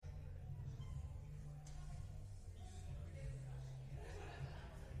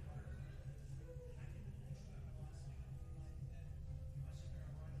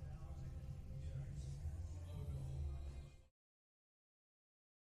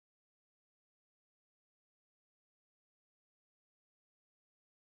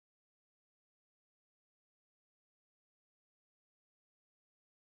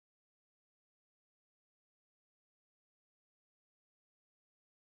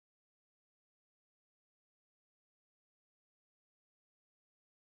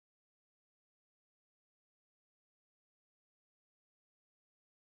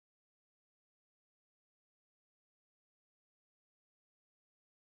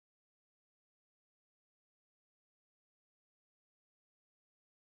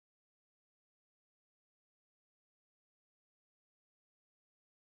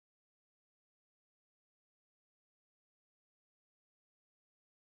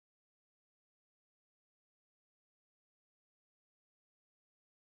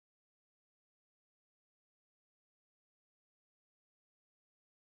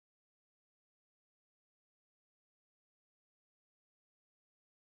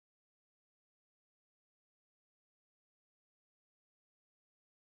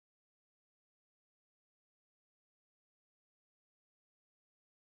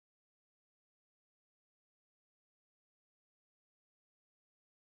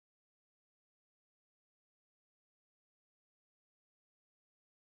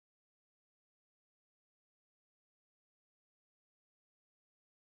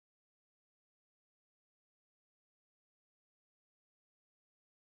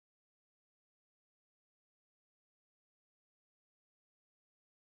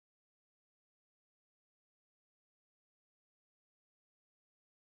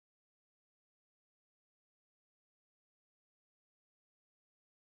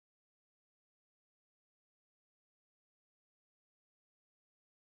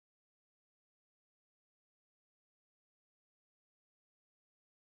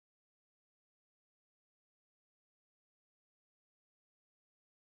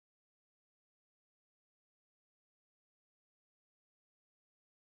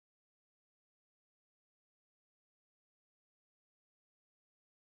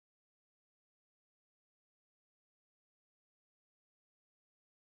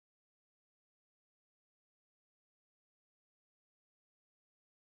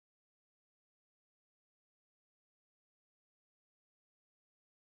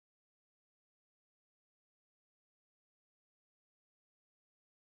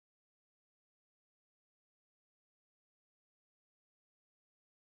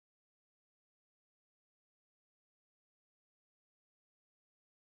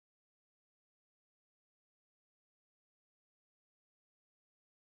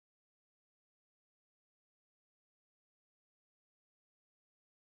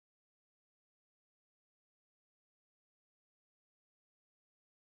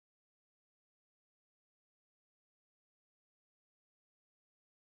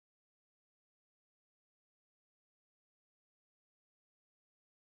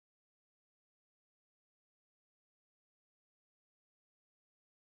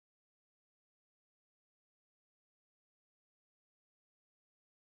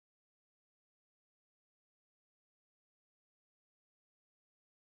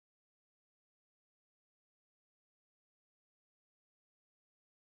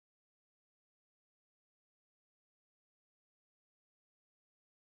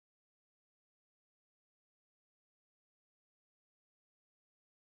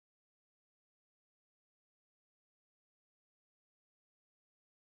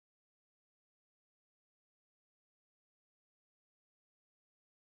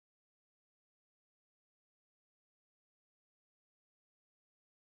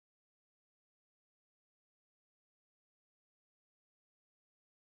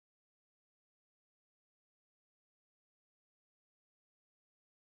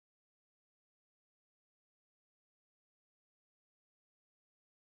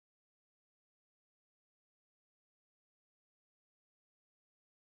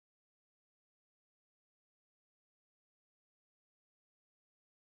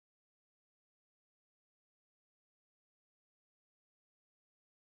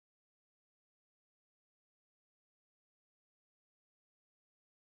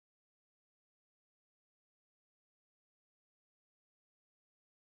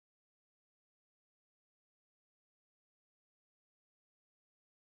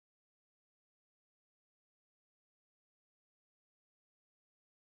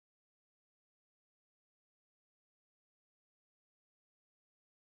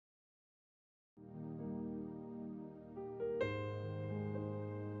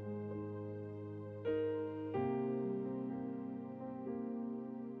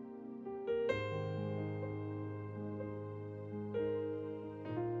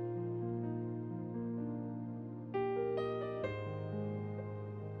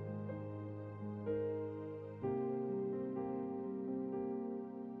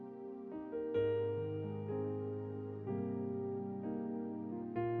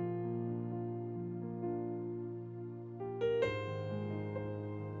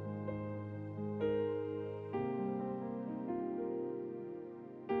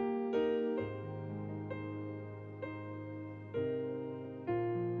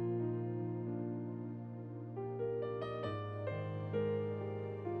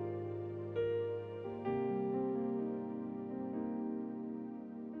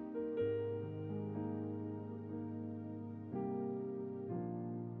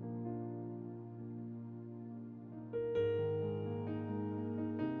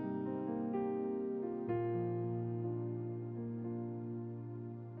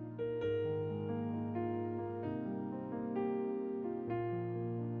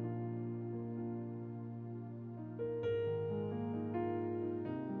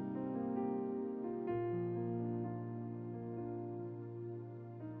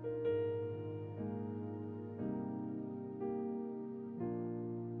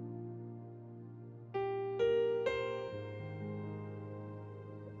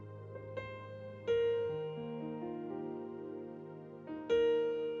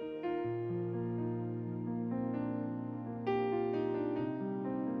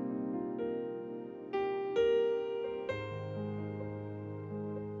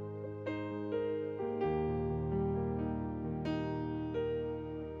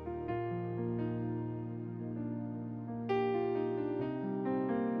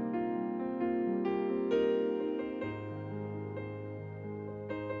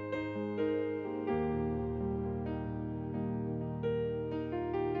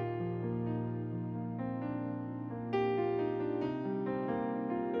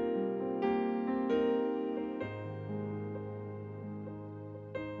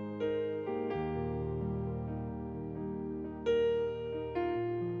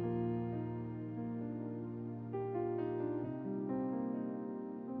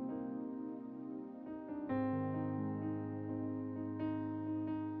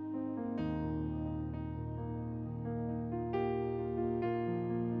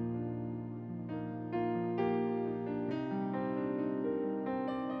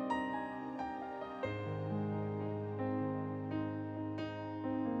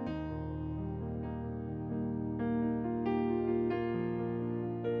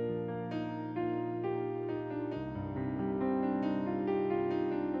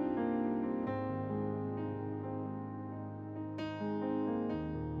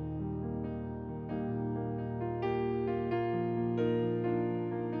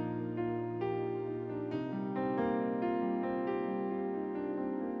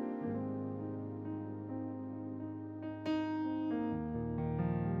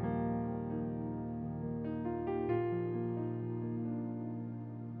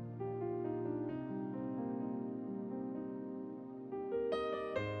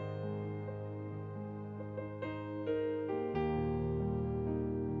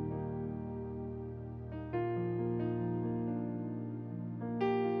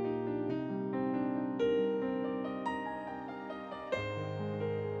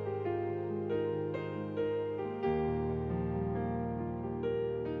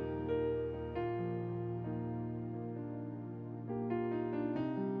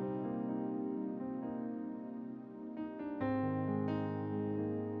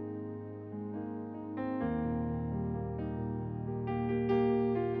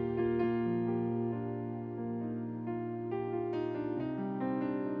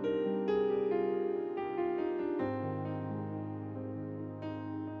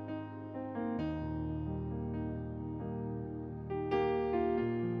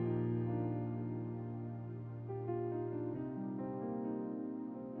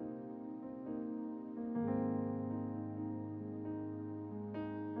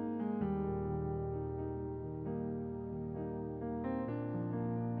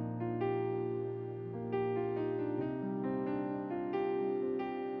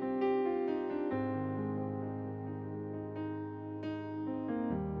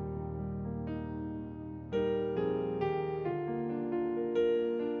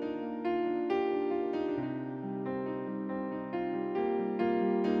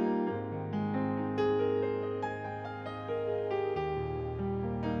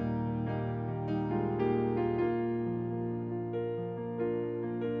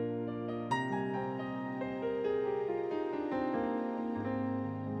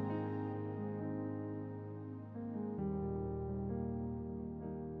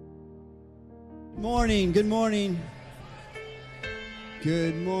Morning, good morning.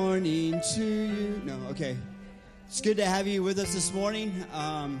 Good morning to you. No, okay. It's good to have you with us this morning.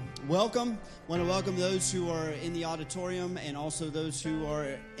 Welcome. I want to welcome those who are in the auditorium and also those who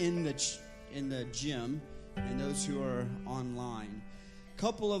are in the gym and those who are online.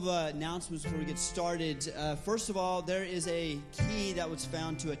 Couple of announcements before we get started. First of all, there is a key that was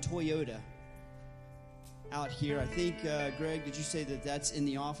found to a Toyota out here. I think, Greg, did you say that that's in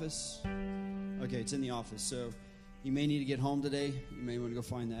the office? Okay, it's in the office. So you may need to get home today. You may want to go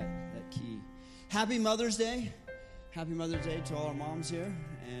find that key. Happy Mother's Day. Happy Mother's Day to all our moms here.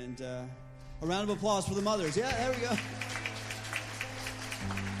 And a round of applause for the mothers. Yeah, there we go.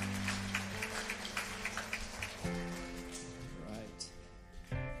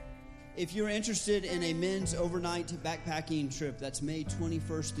 If you're interested in a men's overnight backpacking trip, that's May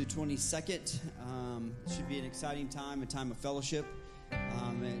 21st through 22nd. It should be an exciting time, a time of fellowship.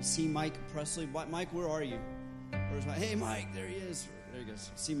 And see Mike Presley. Mike, where are you? Where's Mike? Hey, Mike, there he is. There he goes.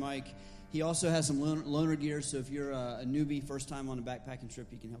 See Mike. He also has some loaner gear, so if you're a newbie, first time on a backpacking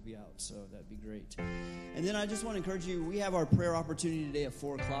trip, he can help you out, so that'd be great. And then I just want to encourage you, we have our prayer opportunity today at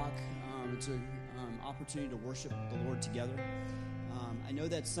 4 o'clock. It's an opportunity to worship the Lord together. I know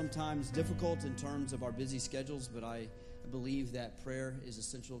that's sometimes difficult in terms of our busy schedules, but I believe that prayer is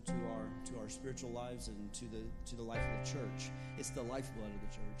essential to our spiritual lives and to the life of the church. It's the lifeblood of the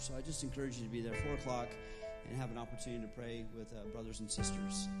church. So I just encourage you to be there at 4 o'clock and have an opportunity to pray with brothers and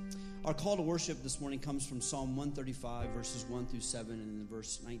sisters. Our call to worship this morning comes from Psalm 135, verses 1 through 7, and then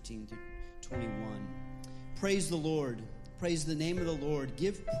verse 19 through 21. Praise the Lord. Praise the name of the Lord.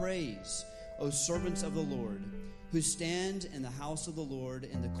 Give praise, O servants of the Lord, who stand in the house of the Lord,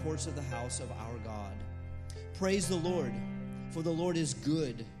 in the courts of the house of our God. Praise the Lord, for the Lord is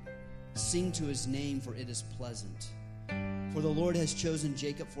good. Sing to his name, for it is pleasant. For the Lord has chosen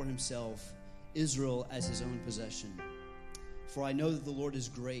Jacob for himself, Israel as his own possession. For I know that the Lord is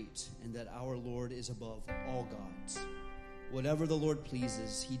great, and that our Lord is above all gods. Whatever the Lord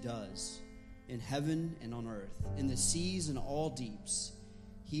pleases, he does, in heaven and on earth, in the seas and all deeps.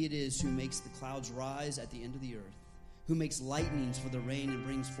 He it is who makes the clouds rise at the end of the earth, who makes lightnings for the rain and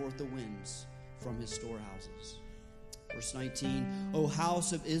brings forth the winds from his storehouses. Verse 19, O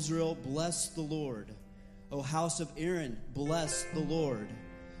house of Israel, bless the Lord. O house of Aaron, bless the Lord.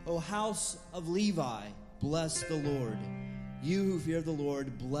 O house of Levi, bless the Lord. You who fear the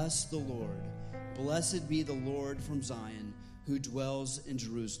Lord, bless the Lord. Blessed be the Lord from Zion, who dwells in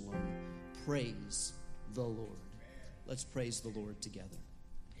Jerusalem. Praise the Lord. Let's praise the Lord together.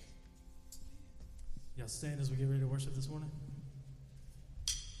 Y'all stand as we get ready to worship this morning.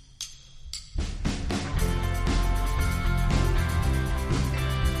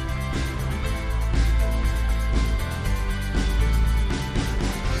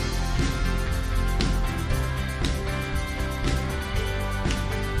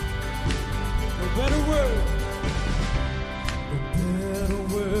 A better word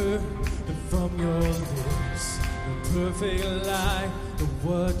than from your lips, a perfect light of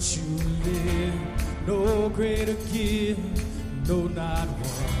what you live. No greater gift, no, not one.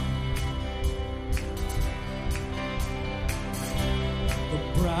 The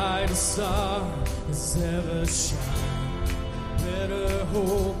brightest star has ever shined. Better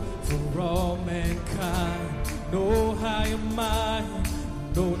hope for all mankind. No higher mind,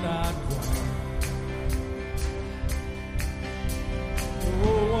 no, not one. No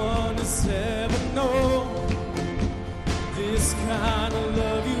one has ever known this kind of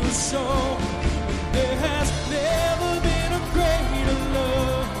love you show. There has never been a greater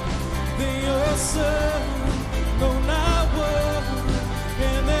love than your son, no, not one.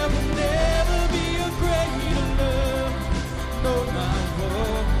 And there will never be a greater love, no, not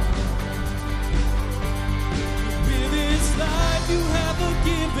one. With this life you have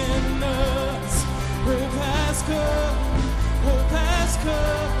forgiven us, hope has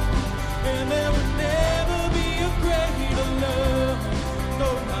come, and there will never be a greater love,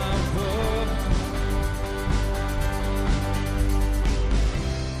 no, not one.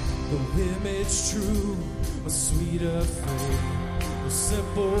 The image true, a sweeter faith, a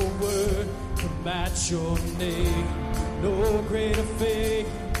simple word can match your name. No greater faith,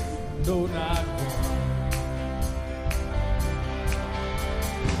 no, not one.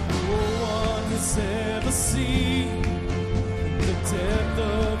 No one has ever seen the depth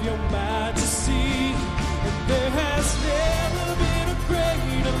of your majesty, and there has never been a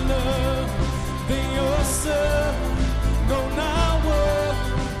greater love than your son, no, not one.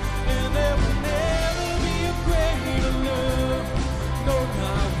 And there will never be a greater love, no,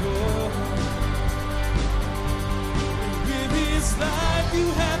 not one. With his life you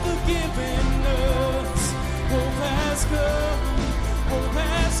have forgiven us. has come, hope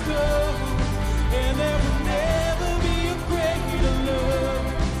has come, and there will never be a greater love,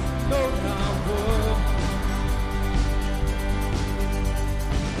 no, not one.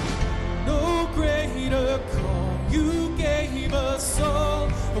 No greater call, you gave us all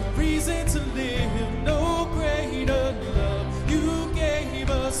a reason to live, no greater love, you gave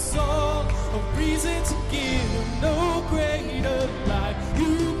us all a reason to give, no greater life,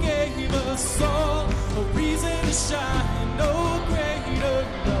 you gave us all a reason to shine, no greater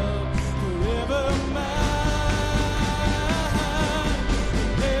love, forever mine.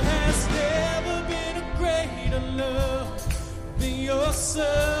 There has never been a greater love than your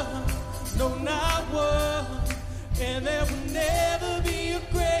Son, no, not one, and there will never be a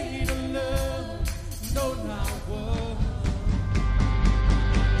greater love, no, not one.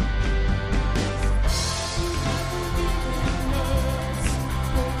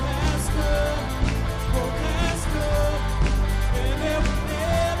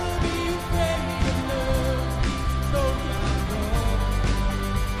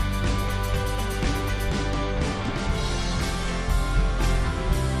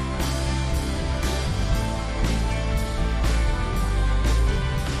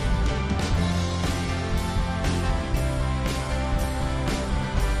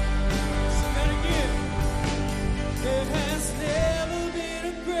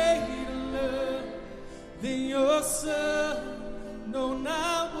 Your Son, no,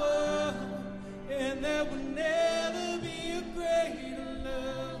 not one, and there will never be a greater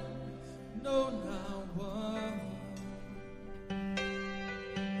love, no, not one.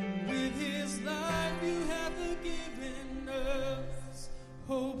 With His life you have forgiven us.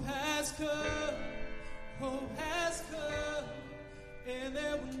 Hope has come, and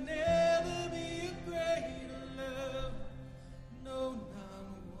there will never be a greater love, no,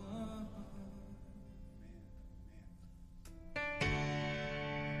 not one.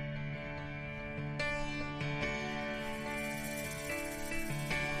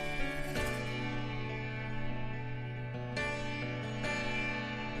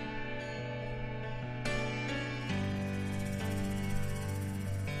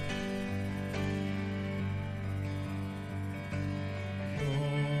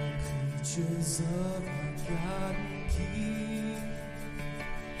 Creatures of our God and King,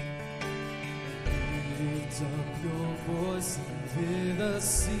 lift up your voice and hear the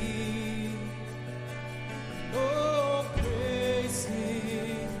sea. Oh, praise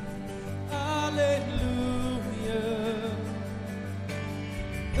Him, hallelujah.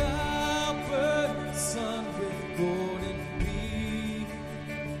 Thou burning sun with golden beam,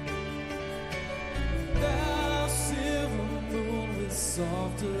 thou silver moon with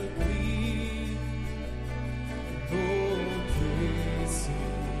softer gleam.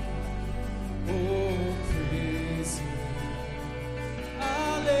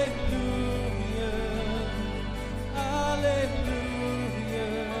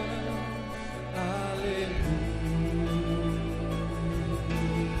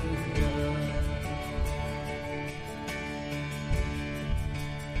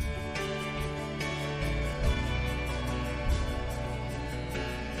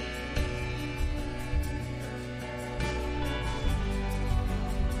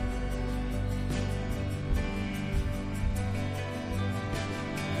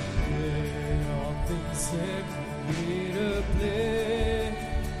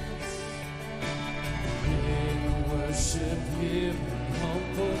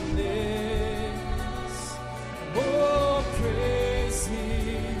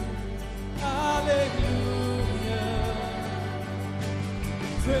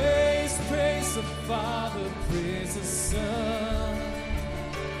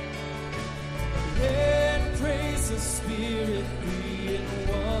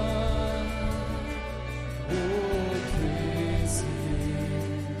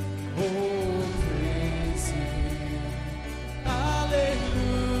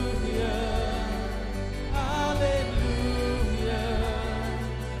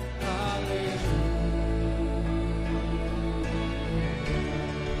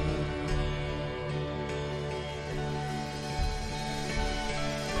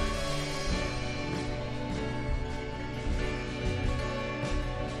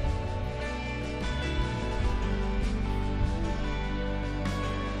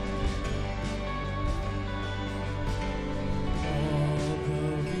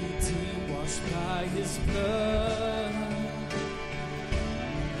 His blood,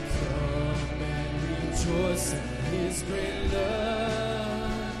 come and rejoice in His great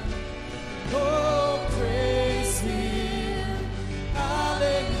love. Oh, praise Him,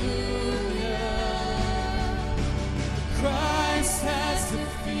 hallelujah.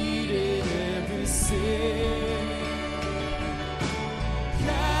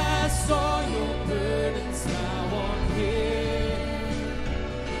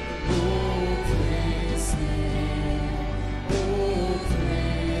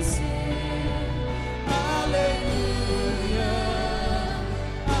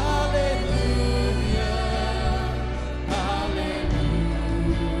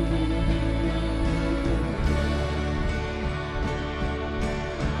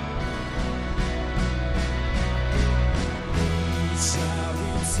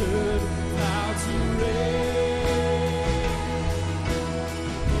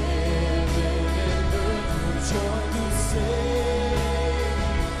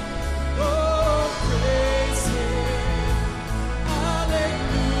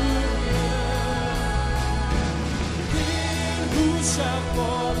 shall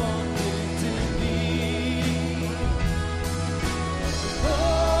fall on bended knee.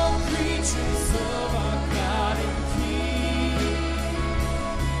 All creatures of our God and King,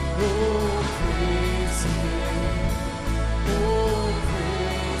 oh, praise Him, oh,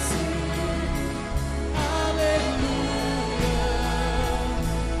 praise Him. Hallelujah,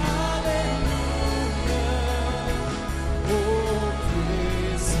 hallelujah, oh,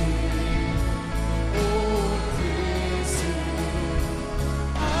 praise Him, oh, praise Him.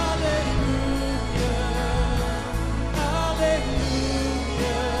 Hallelujah, hallelujah,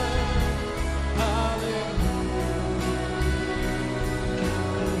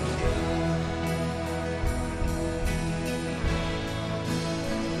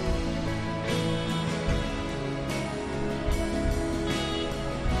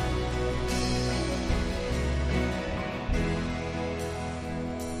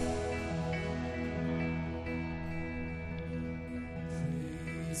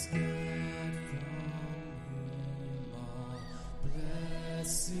 praise God from whom all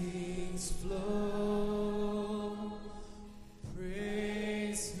blessings flow.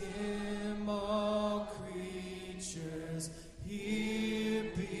 Praise Him, all creatures here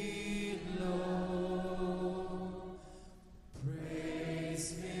below. Praise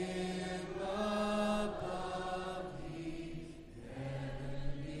Him above the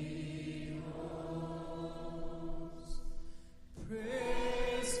heavenly hosts.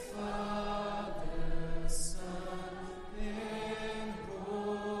 Praise Father, Son, and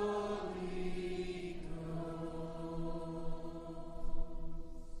Holy Ghost.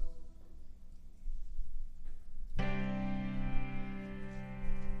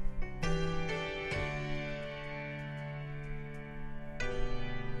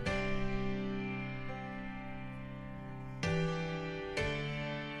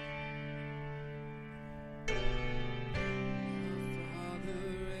 Father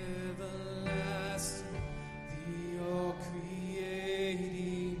everlasting, the all-creating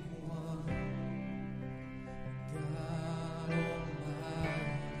one, God Almighty.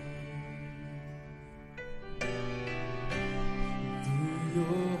 Through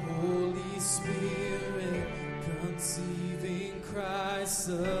your Holy Spirit, conceiving Christ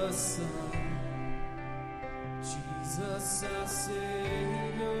the Son, Jesus our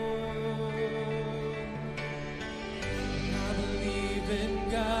Savior. I believe in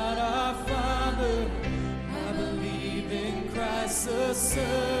God our Father. I believe in Christ the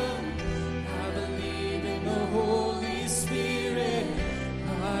Son. I believe in the Holy Spirit.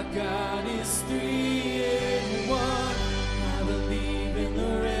 Our God is three in one. I believe in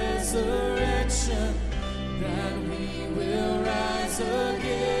the resurrection, that we will rise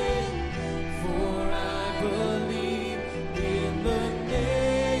again. For I believe in the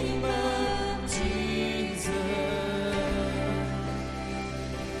name of Jesus.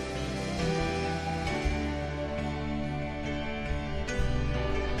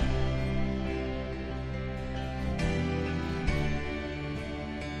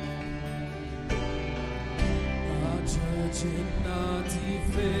 Our judge and our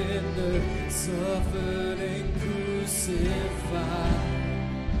defender suffered and crucified.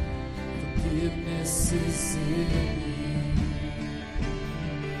 Forgiveness is in you.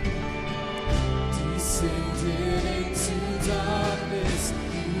 Descended into darkness,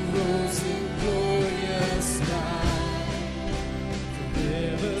 you rose in glorious light.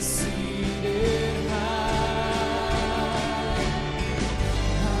 Forever seated high.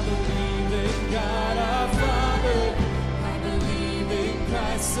 I believe in God our Father. I believe in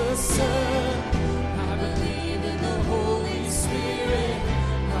Christ the Son. I believe in the Holy Spirit.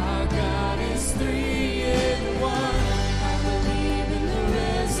 Our God is three in one. I believe in the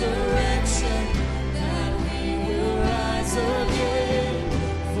resurrection, that we will rise again.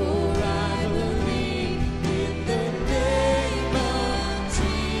 For I believe in the name of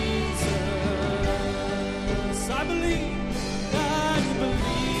Jesus. I believe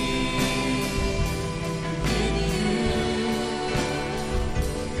in you.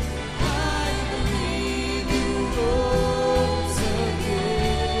 I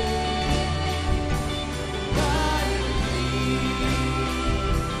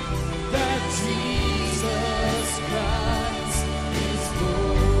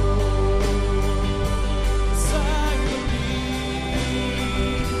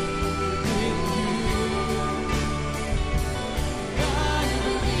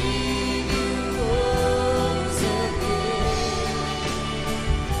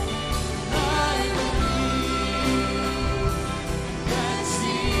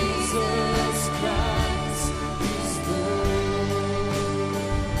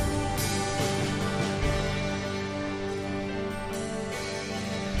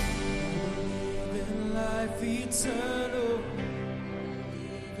life eternal.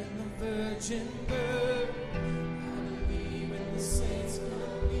 Believe in the virgin birth. I believe in the saints'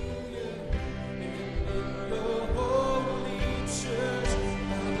 communion. In the holy church.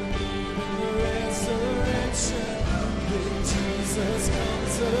 I believe in the resurrection. When Jesus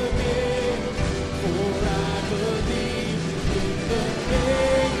comes again. For I believe in the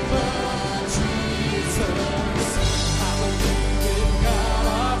name of Jesus. I believe in God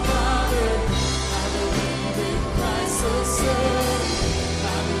our Father. I believe in Christ the Son.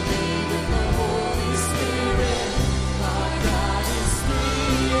 I believe in the Holy Spirit. My God is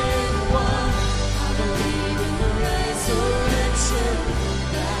three in one. I believe in the resurrection,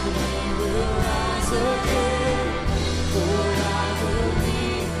 that we will rise again. For I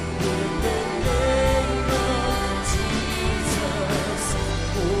believe in the name of Jesus.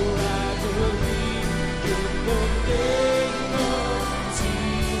 For I believe in the name of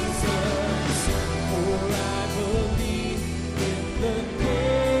Jesus. For I believe in the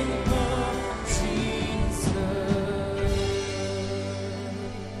name of Jesus.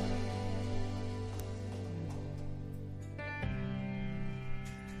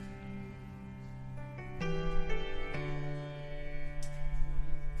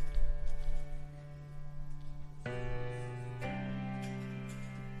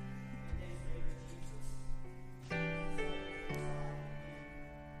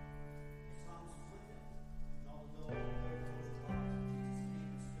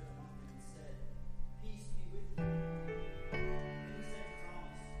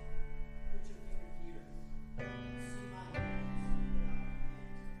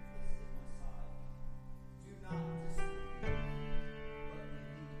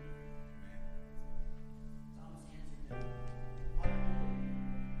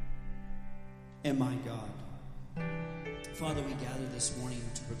 And my God, Father, we gather this morning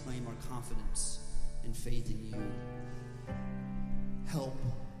to proclaim our confidence and faith in you. Help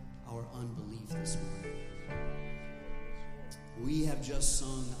our unbelief this morning. We have just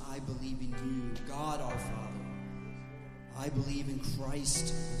sung, I believe in you, God our Father. I believe in Christ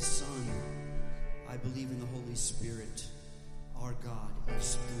the Son. I believe in the Holy Spirit. Our God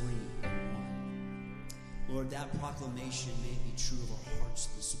is three in one. Lord, that proclamation may be true of our hearts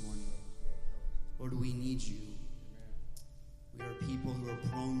this morning. Lord, we need you. We are people who are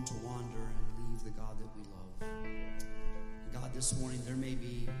prone to wander and leave the God that we love. God, this morning there may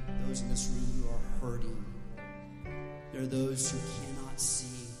be those in this room who are hurting. There are those who cannot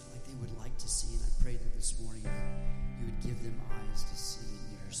see like they would like to see. And I pray that this morning you would give them eyes to see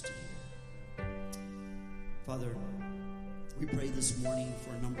and ears to hear. Father, we pray this morning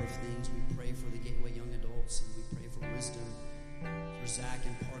for a number of things. We pray for the Gateway Young Adults, and we pray for wisdom for Zach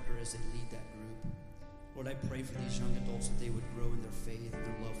and Parker as they lead that group. Lord, I pray for these young adults that they would grow in their faith and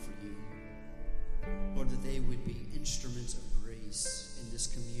their love for you. Lord, that they would be instruments of grace in this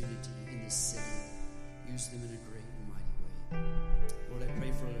community, in this city. Use them in a great and mighty way. Lord, I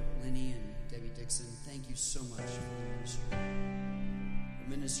pray for Lenny and Debbie Dixon. Thank you so much for the ministry. The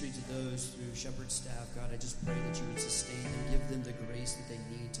ministry to those through Shepherd staff, God, I just pray that you would sustain them, give them the grace that they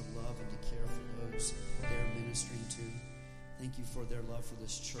need to love and to care for those they're ministering to. Thank you for their love for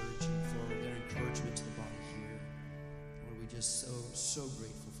this church and for their encouragement to the body here. Lord, we're just so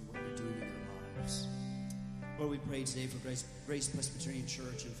grateful for what you're doing in their lives. Lord, we pray today for Grace Presbyterian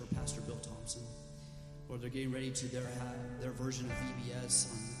Church and for Pastor Bill Thompson. Lord, they're getting ready to their version of VBS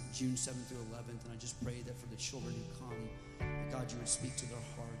on June 7th through 11th, and I just pray that for the children who come, that God, you would speak to their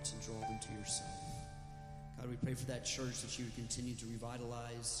hearts and draw them to yourself. God, we pray for that church that you would continue to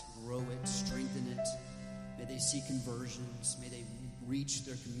revitalize, grow it, strengthen it. May they see conversions. May they reach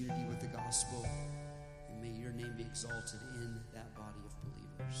their community with the gospel. And may your name be exalted in that body of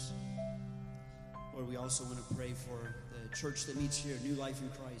believers. Lord, we also want to pray for the church that meets here, New Life in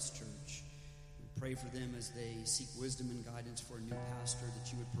Christ Church. We pray for them as they seek wisdom and guidance for a new pastor,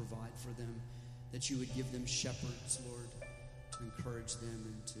 that you would provide for them, that you would give them shepherds, Lord, to encourage them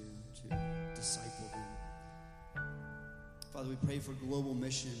and to disciple them. Father, we pray for global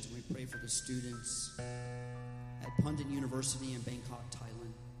missions, and we pray for the students at Pundit University in Bangkok,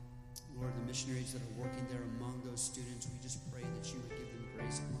 Thailand. Lord, the missionaries that are working there among those students, we just pray that you would give them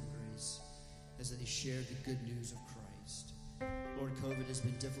grace upon grace as they share the good news of Christ. Lord, COVID has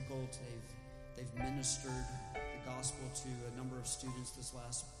been difficult. They've ministered the gospel to a number of students this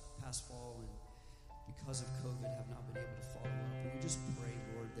past fall, and because of COVID have not been able to follow up. And we just pray,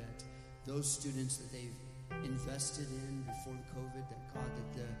 Lord, that those students that they've invested in before the COVID, that God,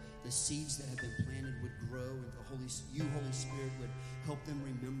 that the seeds that have been planted would grow, and Holy Spirit would help them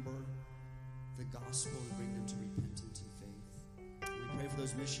remember the gospel and bring them to repentance and faith. We pray for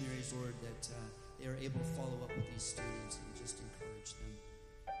those missionaries, Lord, that they are able to follow up with these students and just encourage them.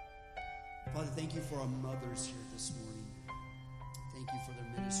 Father, thank you for our mothers here this morning. Thank you for their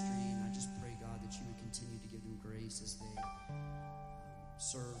ministry, and I just pray, God, that you would continue to give them grace as they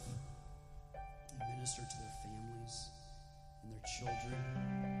serve and minister to their families and their children.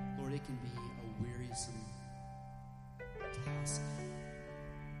 Lord, it can be a wearisome task.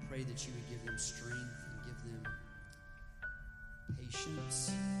 Pray that you would give them strength and give them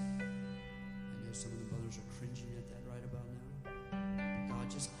patience. I know some of the mothers are cringing at that right about now. But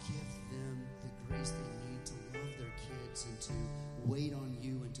God, just give them the grace they need to love their kids and to wait on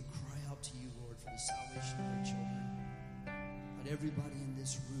you and to cry out to you, Lord, for the salvation of their children. God, everybody in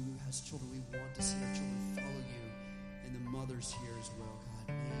this room who has children, we want to see our children follow you, and the mothers here as well,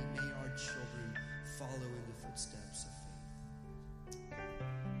 God. May our children follow in the footsteps of faith.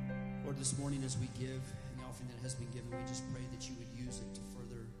 Lord, this morning as we give the offering that has been given, we just pray that you would use it to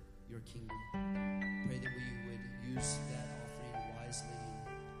further your kingdom. Pray that we would use that offering wisely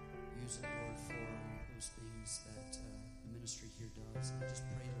and use it, Lord, for those things that the ministry here does. And I just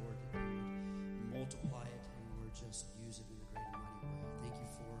pray, Lord, that you would multiply it and, Lord, just use it in a great and mighty way. Thank you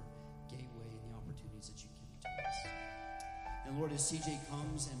for Gateway and the opportunities that you've given to us. And Lord, as CJ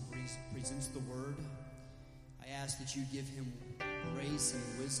comes and presents the word, I ask that you give him grace and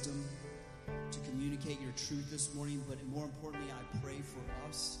wisdom to communicate your truth this morning. But more importantly, I pray for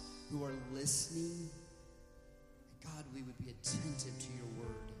us who are listening, that God, we would be attentive to your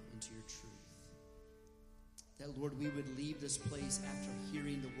word and to your truth. That, Lord, we would leave this place after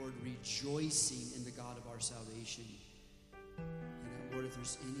hearing the word, rejoicing in the God of our salvation. And that, Lord, if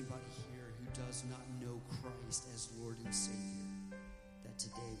there's anybody here who does not know Christ as Lord and Savior, that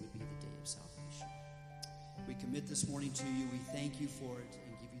today would be the day of salvation. We commit this morning to you. We thank you for it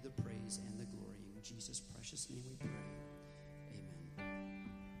and give you the praise and the glory. In Jesus' precious name we pray. Amen.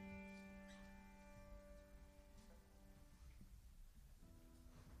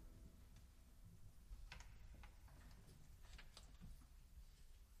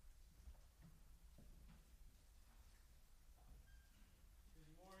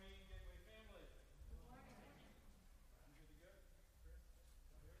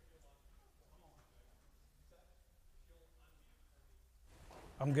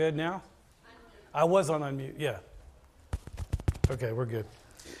 I'm good now? I was on unmute, yeah. Okay, we're good.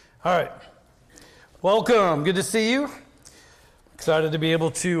 All right. Welcome. Good to see you. Excited to be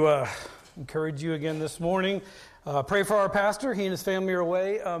able to encourage you again this morning. Pray for our pastor. He and his family are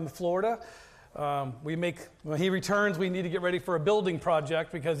away in Florida. When he returns, we need to get ready for a building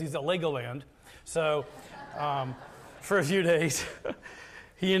project because he's at Legoland. So for a few days,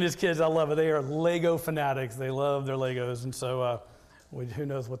 he and his kids, I love it. They are Lego fanatics. They love their Legos. And so who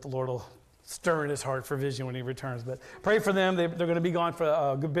knows what the Lord will stir in his heart for vision when he returns. But pray for them. They're going to be gone for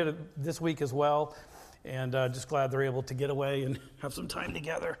a good bit of this week as well. And just glad they're able to get away and have some time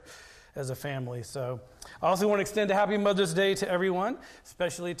together as a family. So I also want to extend a happy Mother's Day to everyone,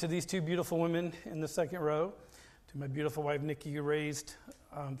 especially to these two beautiful women in the second row, to my beautiful wife, Nikki, who raised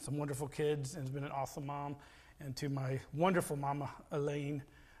some wonderful kids and has been an awesome mom, and to my wonderful mama, Elaine,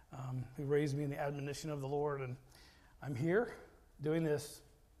 who raised me in the admonition of the Lord. And I'm here doing this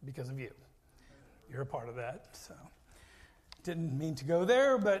because of you. You're a part of that. So didn't mean to go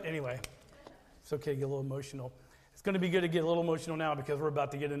there, but anyway, it's okay to get a little emotional. It's going to be good to get a little emotional now because we're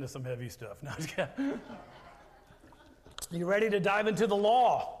about to get into some heavy stuff. No, you ready to dive into the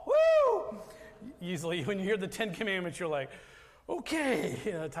law? Woo! Usually when you hear the 10 Commandments, you're like,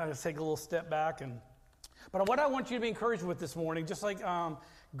 okay, time to take a little step back. But what I want you to be encouraged with this morning, just like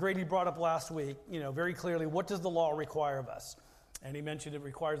Grady brought up last week, very clearly, what does the law require of us? And he mentioned it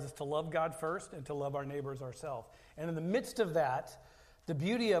requires us to love God first and to love our neighbors ourselves. And in the midst of that, the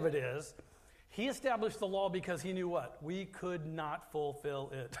beauty of it is, he established the law because he knew what? We could not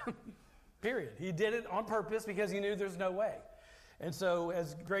fulfill it. Period. He did it on purpose because he knew there's no way. And so,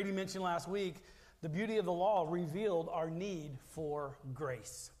 as Grady mentioned last week, the beauty of the law revealed our need for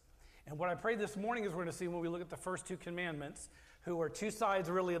grace. And what I pray this morning is we're going to see when we look at the first two commandments, who are two sides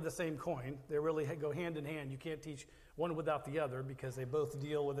really of the same coin. They really go hand in hand. You can't teach one without the other because they both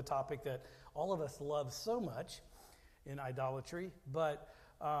deal with a topic that all of us love so much in idolatry. But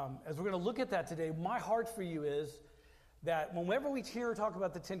as we're going to look at that today, my heart for you is that whenever we hear or talk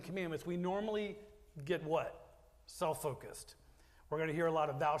about the 10 Commandments, we normally get what? Self-focused. We're going to hear a lot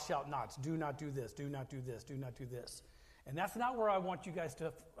of thou shalt nots. Do not do this, do not do this, do not do this. And that's not where I want you guys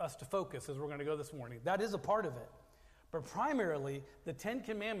us to focus as we're going to go this morning. That is a part of it. But primarily, the 10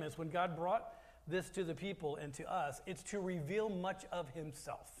 Commandments, when God brought this to the people and to us, it's to reveal much of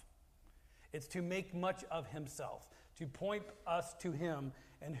himself. It's to make much of himself, to point us to him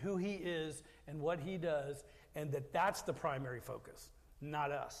and who he is and what he does, and that's the primary focus,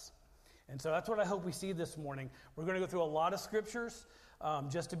 not us. And so that's what I hope we see this morning. We're going to go through a lot of scriptures.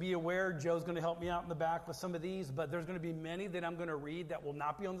 Just to be aware, Joe's going to help me out in the back with some of these, but there's going to be many that I'm going to read that will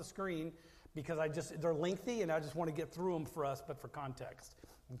not be on the screen because they're lengthy and I just want to get through them for us, but for context.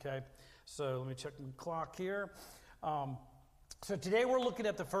 Okay? So let me check my clock here. So today we're looking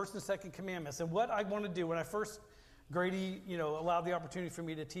at the first and second commandments. And what I want to do, when I first, Grady, allowed the opportunity for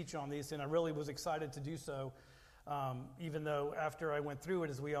me to teach on these, and I really was excited to do so, even though after I went through it,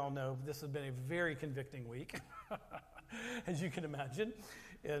 as we all know, this has been a very convicting week, as you can imagine,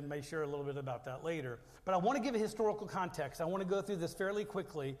 and may share a little bit about that later. But I want to give a historical context. I want to go through this fairly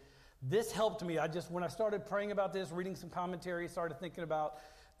quickly. This helped me. When I started praying about this, reading some commentary, started thinking about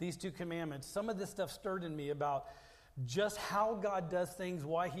these two commandments, some of this stuff stirred in me about just how God does things,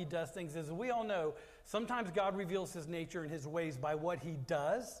 why he does things. As we all know, sometimes God reveals his nature and his ways by what he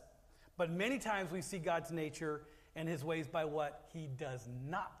does, but many times we see God's nature and his ways by what he does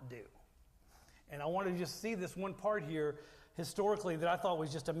not do. And I want to just see this one part here historically that I thought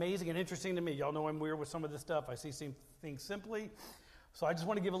was just amazing and interesting to me. Y'all know I'm weird with some of this stuff. I see things simply. So I just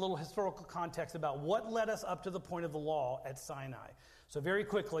want to give a little historical context about what led us up to the point of the law at Sinai. So very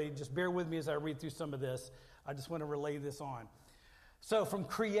quickly, just bear with me as I read through some of this. I just want to relay this on. So from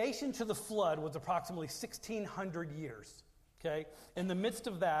creation to the flood was approximately 1,600 years. Okay? In the midst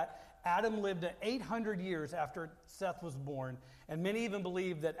of that, Adam lived 800 years after Seth was born, and many even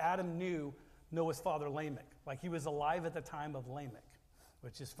believe that Adam knew Noah's father Lamech, like he was alive at the time of Lamech,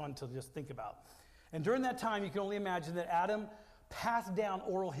 which is fun to just think about. And during that time, you can only imagine that Adam passed down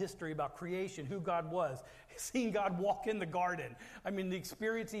oral history about creation, who God was, seeing God walk in the garden. I mean, the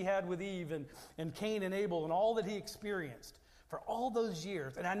experience he had with Eve and Cain and Abel and all that he experienced for all those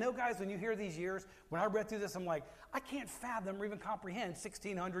years. And I know, guys, when you hear these years, when I read through this, I'm like, I can't fathom or even comprehend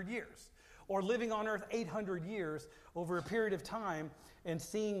 1,600 years or living on earth 800 years over a period of time and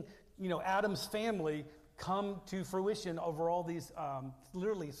seeing, Adam's family come to fruition over all these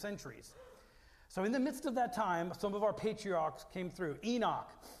literally centuries. So in the midst of that time, some of our patriarchs came through. Enoch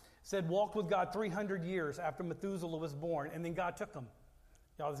said walked with God 300 years after Methuselah was born, and then God took him.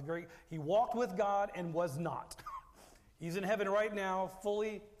 Y'all, this is great. He walked with God and was not. He's in heaven right now,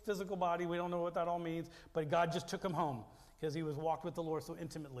 fully physical body. We don't know what that all means, but God just took him home because he was walked with the Lord so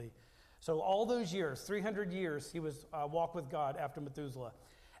intimately. So all those years, 300 years, he was walked with God after Methuselah.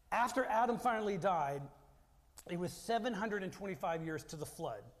 After Adam finally died, it was 725 years to the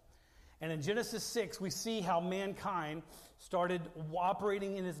flood. And in Genesis 6, we see how mankind started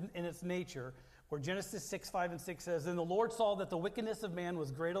operating in its nature, where Genesis 6, 5, and 6 says, "Then the Lord saw that the wickedness of man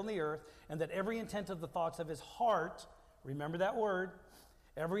was great on the earth, and that every intent of the thoughts of his heart," remember that word,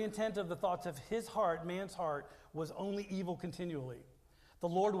 "every intent of the thoughts of his heart, man's heart, was only evil continually. The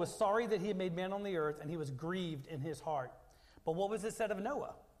Lord was sorry that he had made man on the earth, and he was grieved in his heart." But what was it said of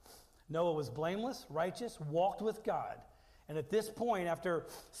Noah? Noah was blameless, righteous, walked with God. And at this point, after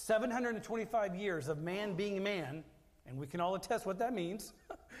 725 years of man being man, and we can all attest what that means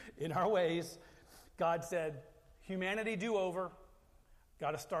in our ways, God said, humanity do-over,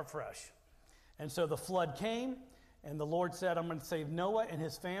 got to start fresh. And so the flood came, and the Lord said, I'm going to save Noah and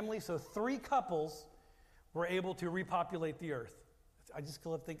his family. So 3 couples were able to repopulate the earth. I just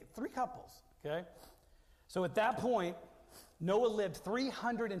kept thinking, 3 couples, okay? So at that point, Noah lived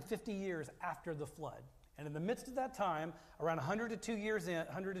 350 years after the flood. And in the midst of that time, around 100 to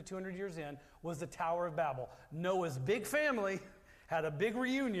 200 years in, was the Tower of Babel. Noah's big family had a big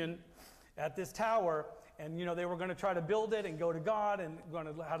reunion at this tower, and they were going to try to build it and go to God, and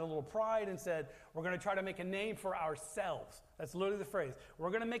had a little pride and said, we're going to try to make a name for ourselves. That's literally the phrase. We're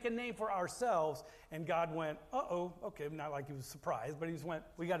going to make a name for ourselves. And God went, okay, not like he was surprised, but he just went,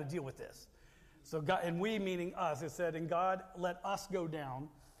 we got to deal with this. So God, and we meaning us, it said, and God let us go down.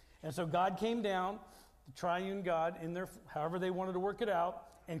 And so God came down, the triune God, in their, however they wanted to work it out,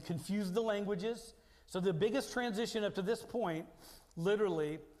 and confused the languages. So the biggest transition up to this point,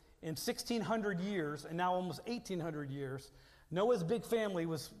 literally, in 1,600 years, and now almost 1,800 years, Noah's big family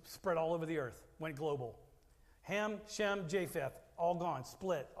was spread all over the earth, went global. Ham, Shem, Japheth, all gone,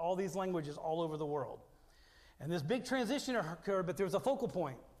 split, all these languages all over the world. And this big transition occurred, but there was a focal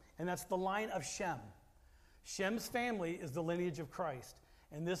point, and that's the line of Shem. Shem's family is the lineage of Christ.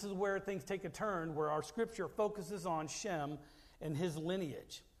 And this is where things take a turn, where our scripture focuses on Shem and his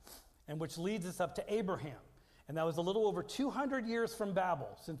lineage, and which leads us up to Abraham. And that was a little over 200 years from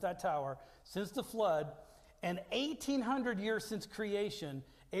Babel, since that tower, since the flood, and 1,800 years since creation.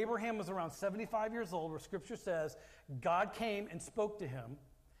 Abraham was around 75 years old, where scripture says God came and spoke to him.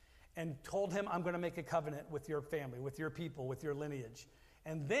 and told him, I'm going to make a covenant with your family, with your people, with your lineage.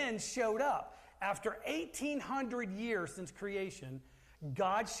 And then showed up. After 1,800 years since creation,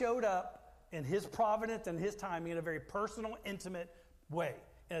 God showed up in his providence and his timing in a very personal, intimate way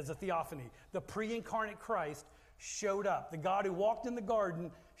as a theophany. The pre-incarnate Christ showed up. The God who walked in the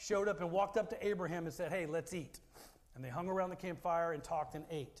garden showed up and walked up to Abraham and said, hey, let's eat. And they hung around the campfire and talked and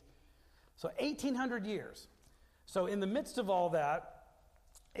ate. So 1,800 years. So in the midst of all that,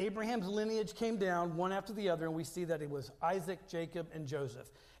 Abraham's lineage came down one after the other, and we see that it was Isaac, Jacob, and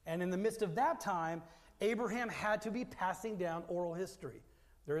Joseph. And in the midst of that time, Abraham had to be passing down oral history.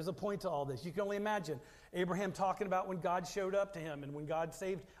 There is a point to all this. You can only imagine Abraham talking about when God showed up to him and when God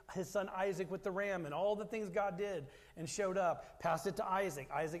saved his son Isaac with the ram and all the things God did and showed up. Passed it to Isaac.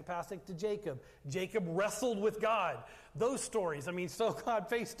 Isaac passed it to Jacob. Jacob wrestled with God. Those stories, so God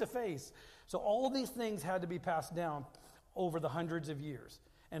face to face. So all of these things had to be passed down over the hundreds of years.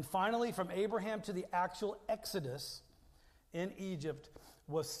 And finally, from Abraham to the actual Exodus in Egypt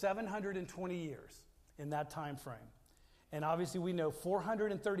was 720 years in that time frame. And obviously we know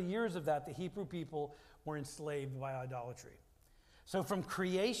 430 years of that, the Hebrew people were enslaved by idolatry. So from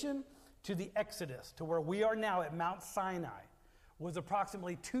creation to the Exodus, to where we are now at Mount Sinai, was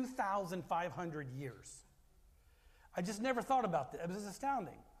approximately 2,500 years. I just never thought about that. It was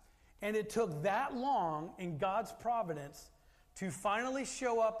astounding. And it took that long in God's providence to finally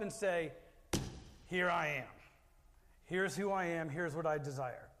show up and say, here I am. Here's who I am. Here's what I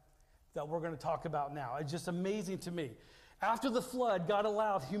desire. That we're going to talk about now. It's just amazing to me. After the flood, God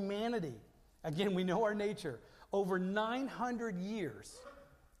allowed humanity, again, we know our nature, over 900 years.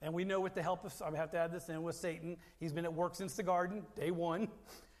 And we know with the help of, I have to add this in, with Satan, he's been at work since the garden, day one,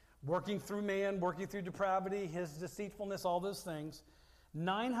 working through man, working through depravity, his deceitfulness, all those things.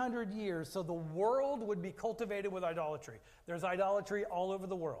 900 years, so the world would be cultivated with idolatry. There's idolatry all over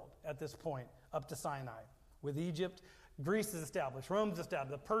the world at this point, up to Sinai. With Egypt, Greece is established, Rome's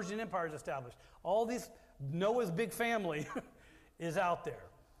established, the Persian Empire is established. All these, Noah's big family is out there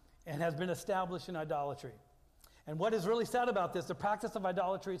and has been established in idolatry. And what is really sad about this, the practice of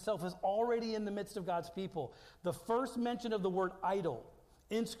idolatry itself is already in the midst of God's people. The first mention of the word idol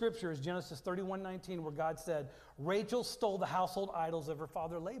in Scripture is Genesis 31:19, where God said, Rachel stole the household idols of her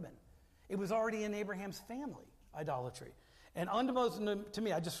father Laban. It was already in Abraham's family, idolatry. And unbeknownst to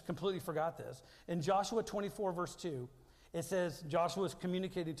me, I just completely forgot this. In Joshua 24, verse 2, it says, Joshua is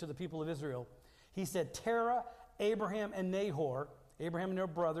communicating to the people of Israel. He said, Terah, Abraham, and Nahor, Abraham and their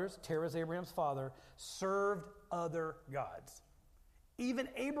brothers, Terah is Abraham's father, served other gods. Even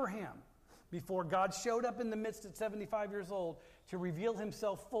Abraham, before God showed up in the midst at 75 years old to reveal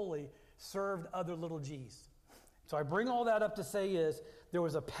himself fully, served other little g's. So I bring all that up to say is there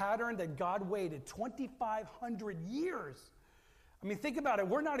was a pattern that God waited 2,500 years. Think about it.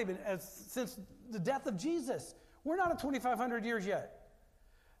 We're not even, since the death of Jesus, we're not at 2,500 years yet.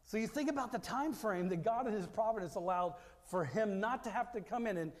 So you think about the time frame that God in his providence allowed for him not to have to come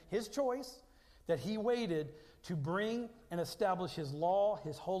in, and his choice that he waited to bring and establish his law,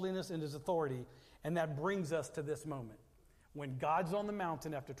 his holiness, and his authority. And that brings us to this moment when God's on the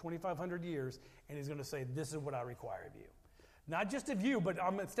mountain after 2,500 years and he's going to say, this is what I require of you. Not just of you, but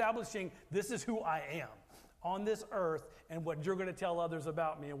I'm establishing this is who I am on this earth and what you're going to tell others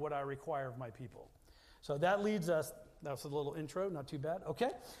about me and what I require of my people. So that leads us, that's a little intro, not too bad.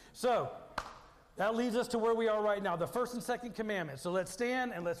 Okay, so that leads us to where we are right now, the first and second commandment. So let's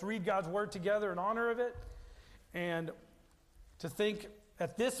stand and let's read God's word together in honor of it. And to think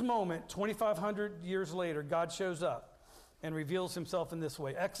at this moment, 2,500 years later, God shows up and reveals himself in this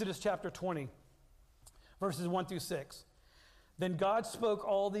way. Exodus chapter 20, verses 1 through 6. Then God spoke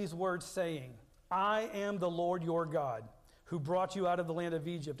all these words, saying, I am the Lord your God, who brought you out of the land of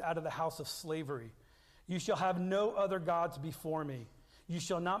Egypt, out of the house of slavery. You shall have no other gods before me. You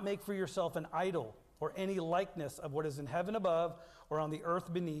shall not make for yourself an idol or any likeness of what is in heaven above or on the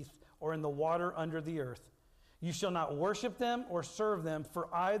earth beneath or in the water under the earth. You shall not worship them or serve them,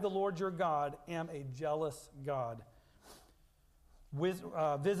 for I, the Lord your God, am a jealous God,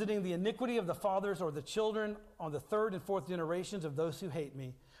 visiting the iniquity of the fathers or the children on the third and fourth generations of those who hate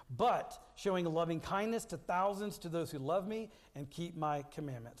me, but showing loving kindness to thousands to those who love me and keep my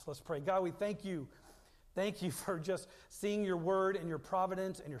commandments. Let's pray. God, we thank you. Thank you for just seeing your word and your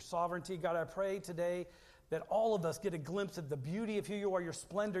providence and your sovereignty. God, I pray today that all of us get a glimpse of the beauty of who you are, your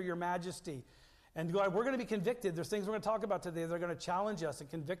splendor, your majesty. And God, we're going to be convicted. There's things we're going to talk about today that are going to challenge us and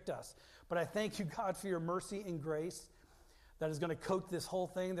convict us. But I thank you, God, for your mercy and grace that is going to coat this whole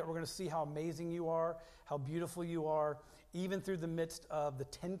thing, that we're going to see how amazing you are, how beautiful you are, even through the midst of the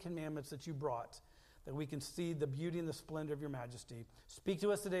 10 commandments that you brought, that we can see the beauty and the splendor of your majesty. Speak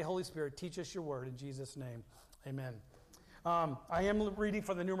to us today, Holy Spirit. Teach us your word. In Jesus' name, amen. I am reading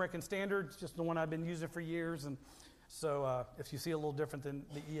from the New American Standard. It's just the one I've been using for years. And so if you see a little different than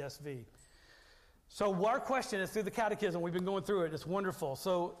the ESV. So our question is through the catechism. We've been going through it. It's wonderful.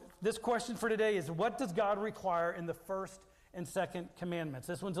 So this question for today is, what does God require in the first and second commandments?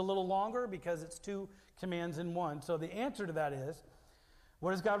 This one's a little longer because it's 2 commands in one. So the answer to that is,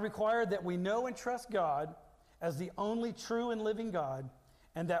 what does God require? That we know and trust God as the only true and living God,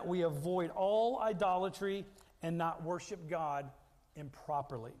 and that we avoid all idolatry and not worship God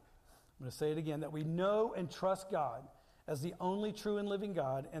improperly. I'm going to say it again, that we know and trust God as the only true and living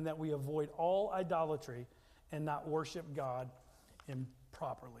God, and that we avoid all idolatry and not worship God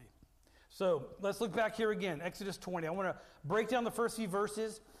improperly. So let's look back here again, Exodus 20. I want to break down the first few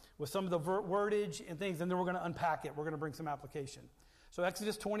verses with some of the wordage and things, and then we're going to unpack it. We're going to bring some application. So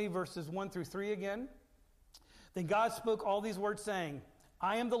Exodus 20, verses 1 through 3 again. Then God spoke all these words, saying,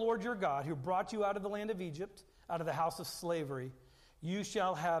 I am the Lord your God, who brought you out of the land of Egypt, out of the house of slavery. You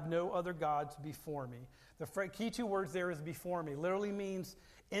shall have no other gods before me. The key 2 words there is before me. Literally means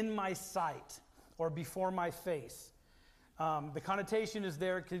in my sight or before my face. The connotation is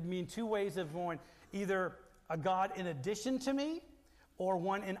there. It could mean 2 ways of going. Either a God in addition to me or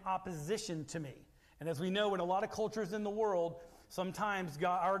one in opposition to me. And as we know, in a lot of cultures in the world, sometimes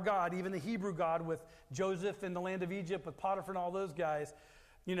God, our God, even the Hebrew God with Joseph in the land of Egypt, with Potiphar and all those guys,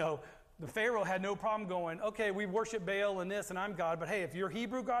 the Pharaoh had no problem going, okay, we worship Baal and this, and I'm God, but hey, if your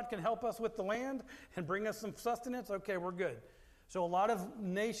Hebrew God can help us with the land and bring us some sustenance, okay, we're good. So a lot of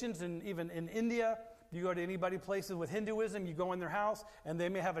nations, and even in India, you go to places with Hinduism, you go in their house, and they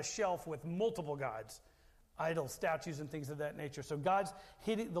may have a shelf with multiple gods, idols, statues, and things of that nature. So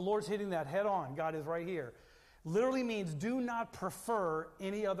the Lord's hitting that head on. God is right here. Literally means do not prefer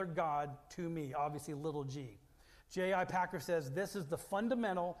any other God to me, obviously little g. J.I. Packer says this is the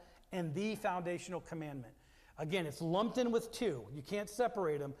fundamental and the foundational commandment. Again, it's lumped in with 2. You can't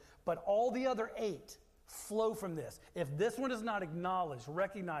separate them, but all the other 8 flow from this. If this one is not acknowledged,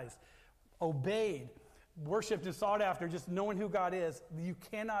 recognized, obeyed, worshipped, and sought after, just knowing who God is, you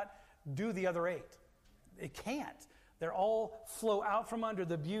cannot do the other 8. It can't. They're all flow out from under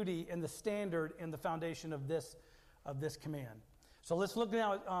the beauty and the standard and the foundation of this command. So let's look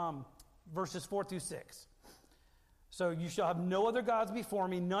now at verses 4 through 6. So you shall have no other gods before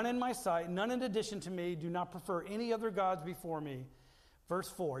me, none in my sight, none in addition to me. Do not prefer any other gods before me. Verse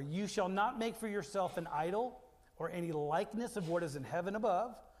 4, you shall not make for yourself an idol or any likeness of what is in heaven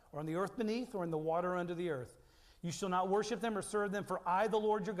above, or on the earth beneath, or in the water under the earth. You shall not worship them or serve them, for I, the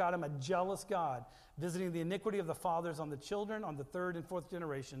Lord your God, am a jealous God, visiting the iniquity of the fathers on the children, on the 3rd and 4th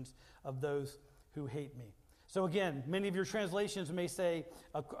generations of those who hate me. So again, many of your translations may say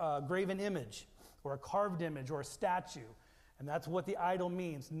a graven image, or a carved image, or a statue. And that's what the idol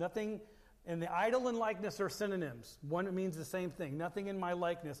means. Nothing, and the idol and likeness are synonyms. One means the same thing. Nothing in my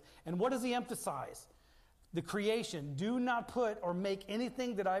likeness. And what does he emphasize? The creation. Do not put or make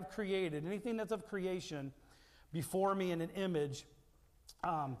anything that I've created, anything that's of creation, before me in an image,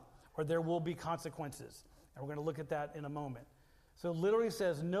 or there will be consequences. And we're going to look at that in a moment. So it literally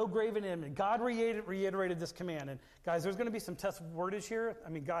says, no graven image. God reiterated this command. And guys, there's going to be some test wordage here. I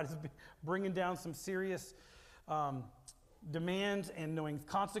mean, God is bringing down some serious demands and knowing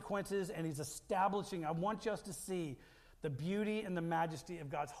consequences. And he's establishing, I want you to see the beauty and the majesty of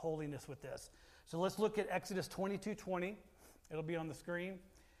God's holiness with this. So let's look at Exodus 22:20. It'll be on the screen.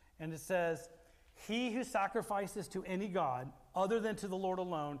 And it says, he who sacrifices to any god other than to the Lord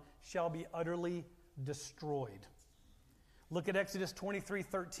alone shall be utterly destroyed. Look at Exodus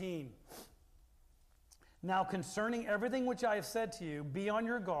 23:13. Now concerning everything which I have said to you, be on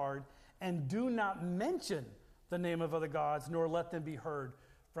your guard, and do not mention the name of other gods, nor let them be heard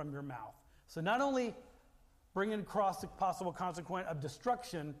from your mouth. So not only bringing across the possible consequence of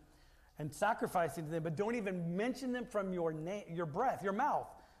destruction and sacrificing to them, but don't even mention them from your breath, your mouth.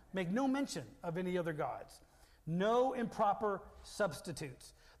 Make no mention of any other gods. No improper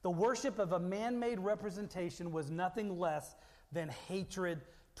substitutes. The worship of a man-made representation was nothing less than hatred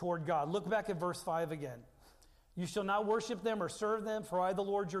toward God. Look back at verse 5 again. You shall not worship them or serve them, for I, the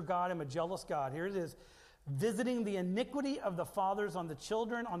Lord your God, am a jealous God. Here it is. Visiting the iniquity of the fathers on the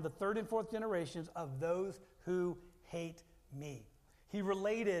children, on the 3rd and 4th generations of those who hate me. He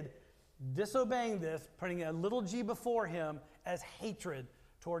related disobeying this, putting a little g before him, as hatred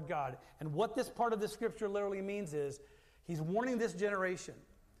toward God. And what this part of the scripture literally means is, he's warning this generation.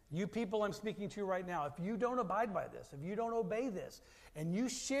 You people I'm speaking to right now, if you don't abide by this, if you don't obey this, and you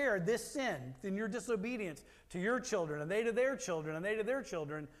share this sin in your disobedience to your children, and they to their children, and they to their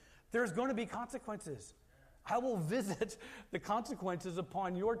children, There's going to be consequences. I will visit the consequences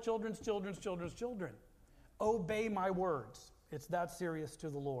upon your children's children's children's children. Obey my words. It's that serious to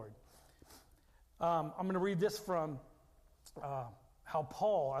the Lord. I'm going to read this from how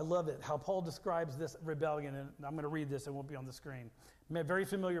Paul, I love it, how Paul describes this rebellion. And I'm going to read this. It won't be on the screen. Very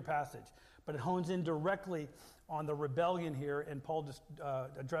familiar passage, but it hones in directly on the rebellion here, and Paul just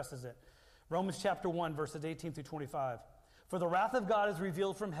addresses it. Romans chapter 1, verses 18 through 25. For the wrath of God is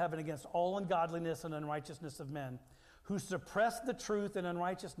revealed from heaven against all ungodliness and unrighteousness of men, who suppress the truth in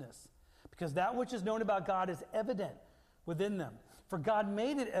unrighteousness, because that which is known about God is evident within them. For God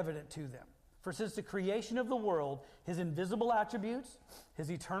made it evident to them. For since the creation of the world, his invisible attributes, his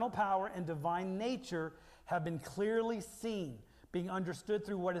eternal power, and divine nature have been clearly seen, being understood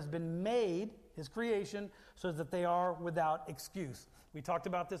through what has been made, his creation, so that they are without excuse. We talked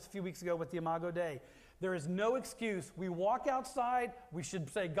about this a few weeks ago with the Imago Dei. There is no excuse. We walk outside, we should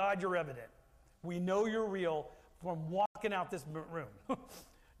say, God, you're evident. We know you're real from walking out this room.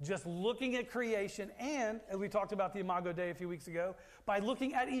 Just looking at creation, and, as we talked about the Imago Dei a few weeks ago, by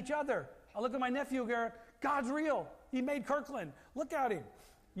looking at each other. I look at my nephew, Garrett. God's real. He made Kirkland. Look at him.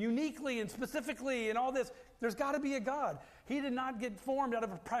 Uniquely and specifically and all this. There's got to be a God. He did not get formed out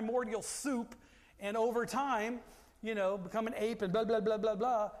of a primordial soup and over time, become an ape and blah, blah, blah, blah,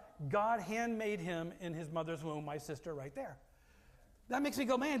 blah. God handmade him in his mother's womb, my sister right there. That makes me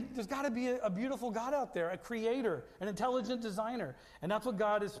go, man, there's got to be a beautiful God out there, a creator, an intelligent designer. And that's what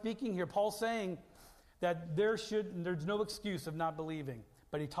God is speaking here. Paul's saying that there's no excuse of not believing.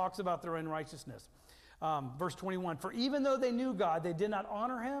 But he talks about their unrighteousness. Verse 21, for even though they knew God, they did not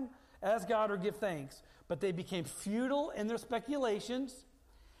honor him as God or give thanks, but they became futile in their speculations,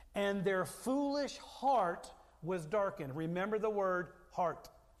 and their foolish heart was darkened. Remember the word heart.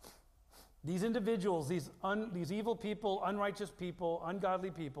 These individuals, these evil people, unrighteous people,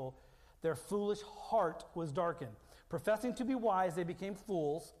 ungodly people, their foolish heart was darkened. Professing to be wise, they became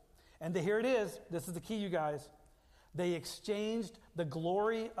fools. And here it is. This is the key, you guys. They exchanged the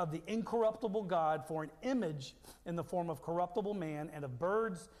glory of the incorruptible God for an image in the form of corruptible man and of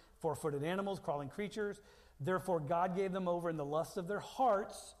birds, four-footed animals, crawling creatures. Therefore, God gave them over in the lust of their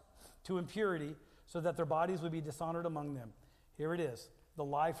hearts to impurity, so that their bodies would be dishonored among them. Here it is, the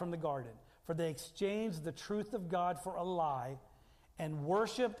lie from the garden. For they exchanged the truth of God for a lie and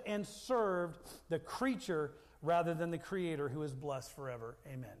worshipped and served the creature rather than the Creator, who is blessed forever.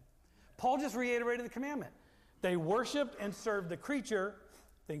 Amen. Paul just reiterated the commandment. They worshipped and served the creature,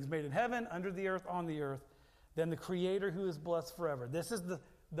 things made in heaven, under the earth, on the earth, than the Creator, who is blessed forever. This is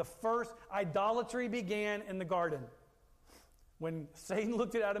the first idolatry began in the garden. When Satan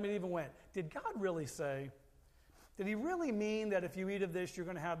looked at Adam and Eve and went, did God really say? Did he really mean that if you eat of this, you're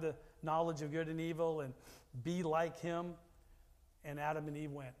going to have the knowledge of good and evil and be like him? And Adam and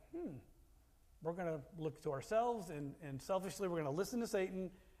Eve went, we're going to look to ourselves and selfishly we're going to listen to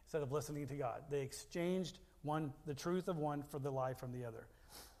Satan instead of listening to God. They exchanged the truth of one for the lie from the other.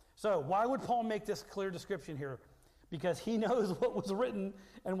 So why would Paul make this clear description here? Because he knows what was written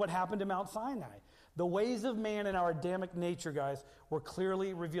and what happened to Mount Sinai. The ways of man and our Adamic nature, guys, were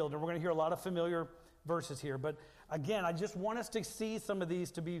clearly revealed. And we're going to hear a lot of familiar verses here. But again, I just want us to see some of these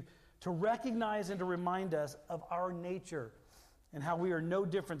to recognize and to remind us of our nature and how we are no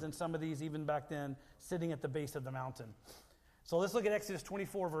different than some of these even back then, sitting at the base of the mountain. So let's look at Exodus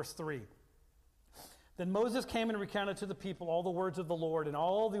 24, verse 3. Then Moses came and recounted to the people all the words of the Lord and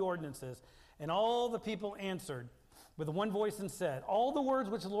all the ordinances. And all the people answered with one voice and said, all the words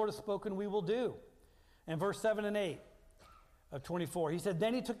which the Lord has spoken we will do. And verse 7 and 8 of 24, he said,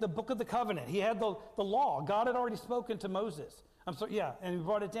 then he took the book of the covenant. He had the law. God had already spoken to Moses. And he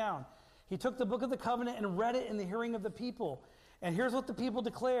brought it down. He took the book of the covenant and read it in the hearing of the people. And here's what the people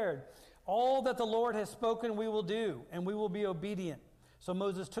declared. All that the Lord has spoken we will do, and we will be obedient. So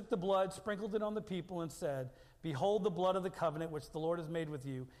Moses took the blood, sprinkled it on the people, and said, behold the blood of the covenant which the Lord has made with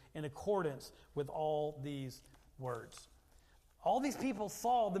you in accordance with all these words. All these people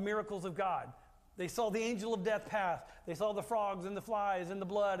saw the miracles of God. They saw the angel of death pass. They saw the frogs and the flies and the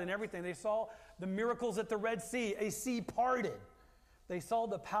blood and everything. They saw the miracles at the Red Sea, a sea parted. They saw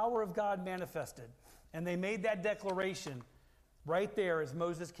the power of God manifested. And they made that declaration right there as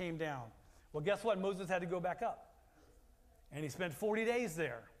Moses came down. Well, guess what? Moses had to go back up. And he spent 40 days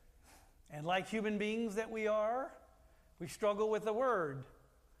there. And like human beings that we are, we struggle with the word.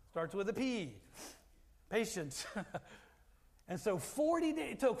 Starts with a P. Patience. And so 40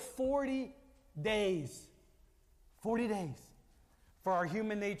 days, it took 40 days. 40 days for our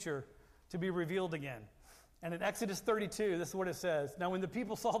human nature to be revealed again. And in Exodus 32, this is what it says. Now when the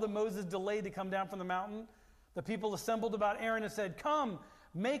people saw that Moses delayed to come down from the mountain, the people assembled about Aaron and said, come,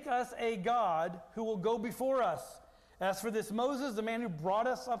 make us a god who will go before us. As for this Moses, the man who brought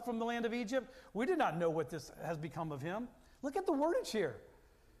us up from the land of Egypt, we did not know what this has become of him. Look at the wordage here.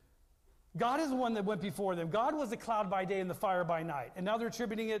 God is the one that went before them. God was the cloud by day and the fire by night. And now they're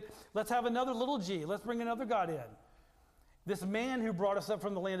attributing it, let's have another little g. Let's bring another God in. This man who brought us up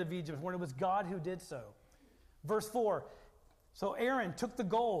from the land of Egypt, when it was God who did so. Verse 4, so Aaron took the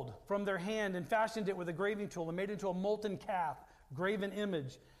gold from their hand and fashioned it with a graving tool and made it into a molten calf, graven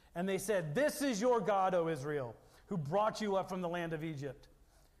image. And they said, this is your God, O Israel, who brought you up from the land of Egypt.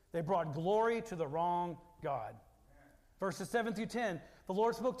 They brought glory to the wrong God. Verses 7 through 10, the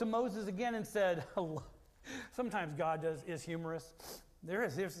Lord spoke to Moses again and said, sometimes God is humorous.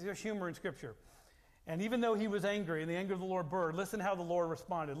 There's humor in Scripture. And even though he was angry and the anger of the Lord burned, listen how the Lord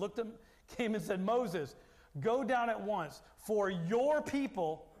responded. Came and said, Moses, go down at once, for your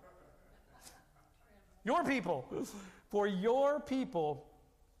people,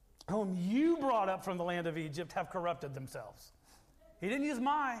 whom you brought up from the land of Egypt have corrupted themselves. He didn't use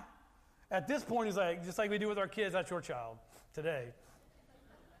my. At this point, he's like, just like we do with our kids, that's your child today.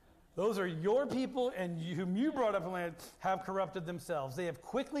 Those are your people, and whom you brought up from the land have corrupted themselves. They have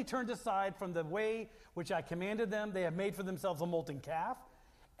quickly turned aside from the way which I commanded them. They have made for themselves a molten calf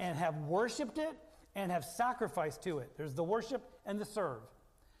and have worshipped it and have sacrificed to it. There's the worship and the serve.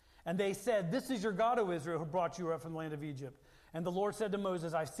 And they said, this is your God, O Israel, who brought you up from the land of Egypt. And the Lord said to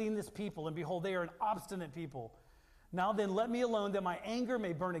Moses, I've seen this people, and behold, they are an obstinate people. Now then, let me alone, that my anger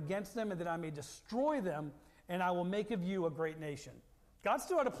may burn against them, and that I may destroy them, and I will make of you a great nation. God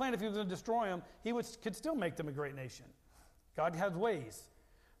still had a plan. If he was going to destroy them, he could still make them a great nation. God has ways.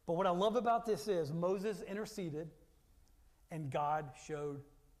 But what I love about this is Moses interceded, and God showed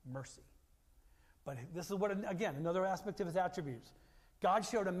mercy. But this is what, again, another aspect of his attributes. God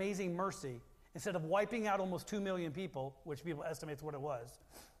showed amazing mercy. Instead of wiping out almost 2 million people, which people estimate what it was,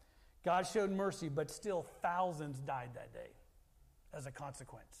 God showed mercy, but still thousands died that day as a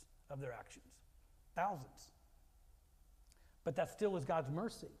consequence of their actions. Thousands. But that still was God's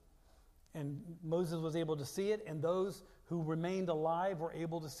mercy. And Moses was able to see it, and those who remained alive were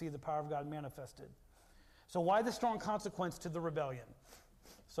able to see the power of God manifested. So why the strong consequence to the rebellion?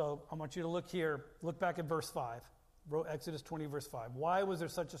 So I want you to look here. Look back at verse 5. Exodus 20, verse 5. Why was there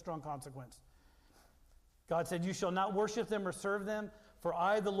such a strong consequence? God said, you shall not worship them or serve them, for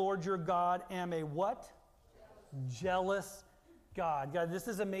I, the Lord your God, am a what? Jealous God. God, this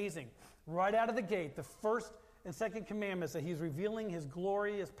is amazing. Right out of the gate, the first and second commandments that he's revealing his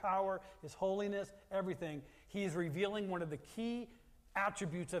glory, his power, his holiness, everything. He's revealing one of the key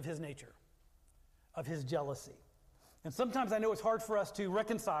attributes of his nature, of his jealousy. And sometimes I know it's hard for us to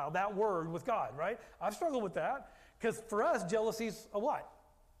reconcile that word with God, right? I've struggled with that because for us, jealousy is a what?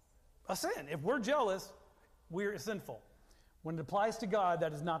 A sin. If we're jealous, we're sinful. When it applies to God,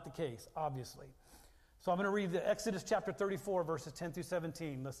 that is not the case, obviously. So I'm going to read the Exodus chapter 34, verses 10 through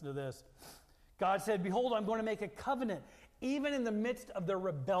 17. Listen to this. God said, behold, I'm going to make a covenant. Even in the midst of their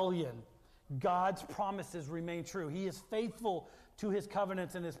rebellion, God's promises remain true. He is faithful to his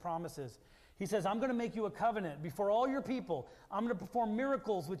covenants and his promises. He says, I'm going to make you a covenant before all your people. I'm going to perform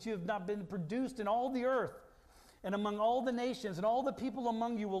miracles which you have not been produced in all the earth. And among all the nations, and all the people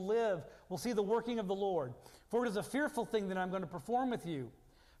among you will see the working of the Lord. For it is a fearful thing that I'm going to perform with you.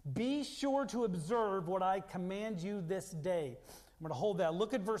 Be sure to observe what I command you this day. I'm going to hold that.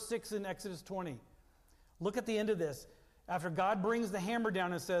 Look at verse 6 in Exodus 20. Look at the end of this. After God brings the hammer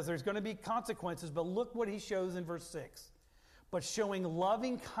down and says there's going to be consequences, but look what he shows in verse 6. But showing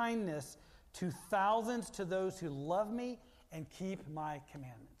loving kindness to thousands to those who love me and keep my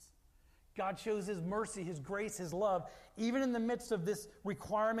commandments. God shows his mercy, his grace, his love. Even in the midst of this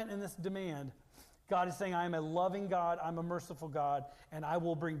requirement and this demand, God is saying, I am a loving God, I'm a merciful God, and I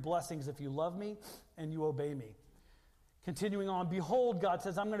will bring blessings if you love me and you obey me. Continuing on, behold, God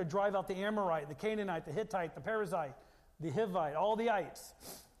says, I'm going to drive out the Amorite, the Canaanite, the Hittite, the Perizzite, the Hivite, all the ites.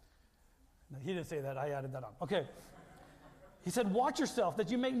 No, he didn't say that, I added that on. Okay. He said, watch yourself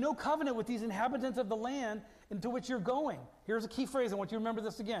that you make no covenant with these inhabitants of the land into which you're going. Here's a key phrase. I want you to remember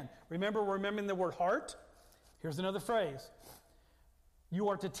this again. Remember, we're remembering the word heart. Here's another phrase. You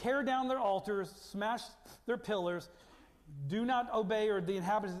are to tear down their altars, smash their pillars. Do not obey or the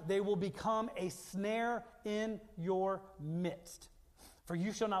inhabitants. They will become a snare in your midst. For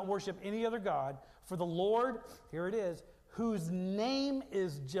you shall not worship any other God. For the Lord, here it is, whose name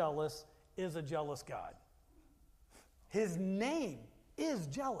is jealous, is a jealous God. His name is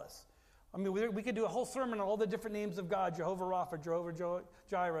jealous. I mean, we could do a whole sermon on all the different names of God, Jehovah Rapha, Jehovah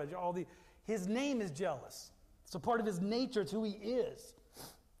Jireh, his name is jealous. It's a part of his nature. It's who he is.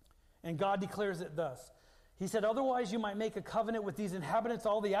 And God declares it thus. He said, otherwise you might make a covenant with these inhabitants,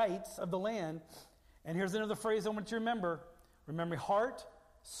 all the ites of the land. And here's another phrase I want you to remember. Remember, heart,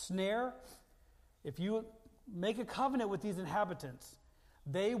 snare. If you make a covenant with these inhabitants,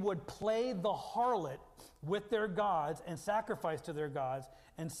 they would play the harlot with their gods and sacrifice to their gods,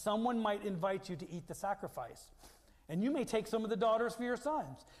 and someone might invite you to eat the sacrifice. And you may take some of the daughters for your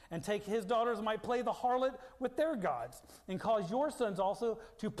sons, and take his daughters might play the harlot with their gods, and cause your sons also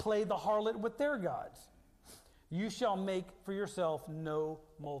to play the harlot with their gods. You shall make for yourself no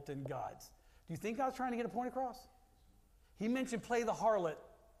molten gods. Do you think God's trying to get a point across? He mentioned play the harlot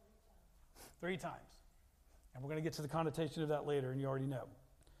 3 times. And we're going to get to the connotation of that later, and you already know.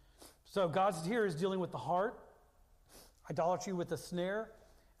 So God's here is dealing with the heart, idolatry with the snare,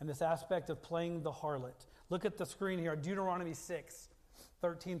 and this aspect of playing the harlot. Look at the screen here, Deuteronomy 6,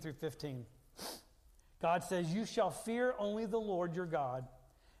 13 through 15. God says, you shall fear only the Lord your God,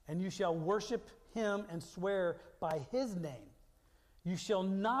 and you shall worship him and swear by his name. You shall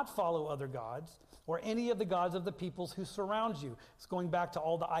not follow other gods or any of the gods of the peoples who surround you. It's going back to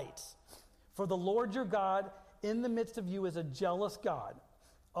all the ites. For the Lord your God in the midst of you is a jealous God.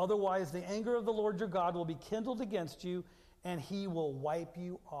 Otherwise, the anger of the Lord your God will be kindled against you, and he will wipe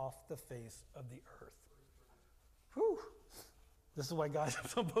you off the face of the earth. Whew. This is why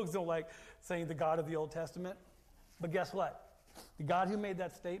some folks don't like saying the God of the Old Testament. But guess what? The God who made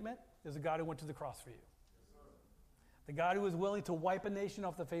that statement is the God who went to the cross for you. The God who is willing to wipe a nation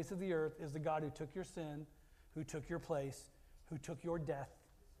off the face of the earth is the God who took your sin, who took your place, who took your death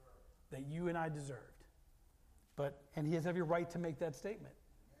that you and I deserved. And he has every right to make that statement.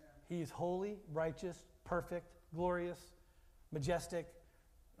 He is holy, righteous, perfect, glorious, majestic.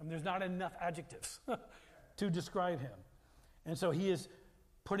 There's not enough adjectives to describe him. And so he is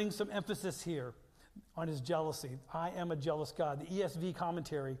putting some emphasis here on his jealousy. I am a jealous God. The ESV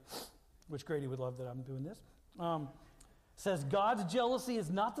commentary, which Grady would love that I'm doing this, says God's jealousy is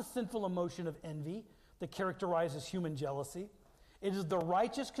not the sinful emotion of envy that characterizes human jealousy. It is the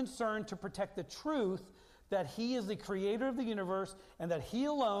righteous concern to protect the truth that he is the creator of the universe and that he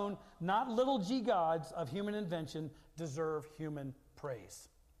alone, not little g gods of human invention, deserve human praise.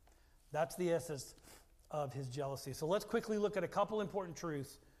 That's the essence of his jealousy. So let's quickly look at a couple important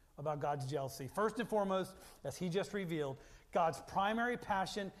truths about God's jealousy. First and foremost, as he just revealed, God's primary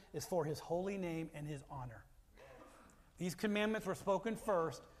passion is for his holy name and his honor. These commandments were spoken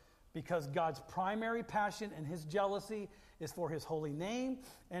first because God's primary passion and his jealousy is for his holy name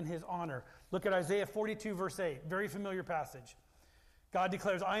and his honor. Look at Isaiah 42, verse 8. Very familiar passage. God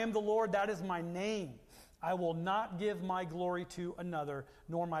declares, I am the Lord, that is my name. I will not give my glory to another,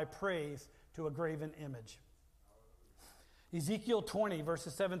 nor my praise to a graven image. Ezekiel 20,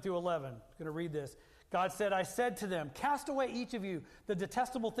 verses 7 through 11. I'm going to read this. God said, I said to them, cast away each of you the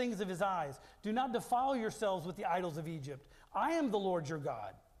detestable things of his eyes. Do not defile yourselves with the idols of Egypt. I am the Lord your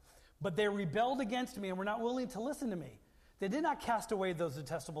God. But they rebelled against me and were not willing to listen to me. They did not cast away those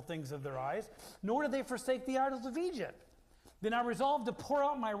detestable things of their eyes, nor did they forsake the idols of Egypt. Then I resolved to pour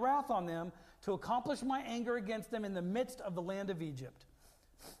out my wrath on them to accomplish my anger against them in the midst of the land of Egypt.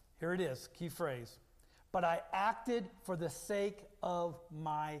 Here it is, key phrase. But I acted for the sake of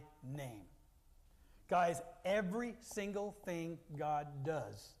my name. Guys, every single thing God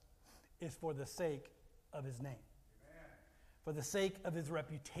does is for the sake of his name. Amen. For the sake of his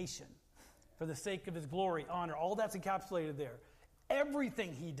reputation. For the sake of his glory, honor. All that's encapsulated there.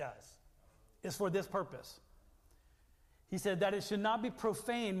 Everything he does is for this purpose. He said that it should not be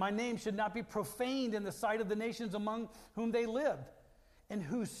profaned. My name should not be profaned in the sight of the nations among whom they lived, in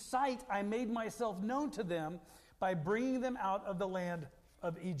whose sight I made myself known to them by bringing them out of the land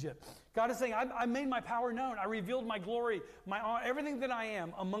of Egypt. God is saying, I made my power known. I revealed my glory, my honor, everything that I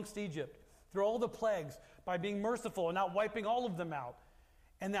am amongst Egypt through all the plagues by being merciful and not wiping all of them out.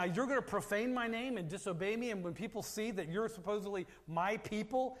 And now you're going to profane my name and disobey me, and when people see that you're supposedly my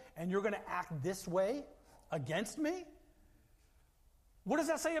people and you're going to act this way against me? What does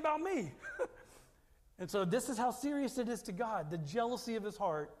that say about me? And so this is how serious it is to God, the jealousy of his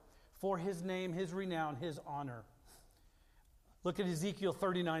heart for his name, his renown, his honor. Look at Ezekiel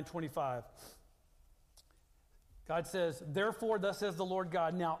 39:25. God says, therefore, thus says the Lord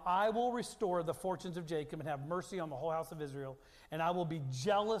God, now I will restore the fortunes of Jacob and have mercy on the whole house of Israel, and I will be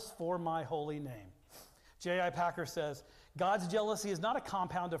jealous for my holy name. J.I. Packer says, God's jealousy is not a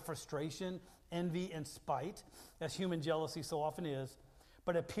compound of frustration, envy, and spite, as human jealousy so often is,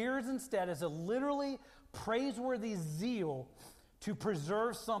 but appears instead as a literally praiseworthy zeal to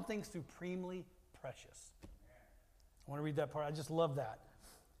preserve something supremely precious. I want to read that part. I just love that.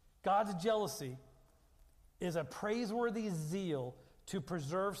 God's jealousy is a praiseworthy zeal to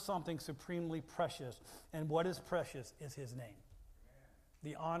preserve something supremely precious. And what is precious is his name.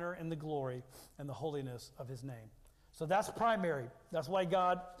 The honor and the glory and the holiness of his name. So that's primary. That's why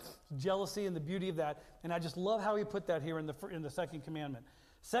God, jealousy and the beauty of that. And I just love how he put that here in the second commandment.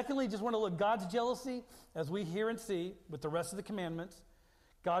 Secondly, just want to look, God's jealousy, as we hear and see with the rest of the commandments,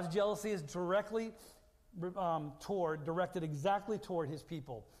 God's jealousy is directed exactly toward his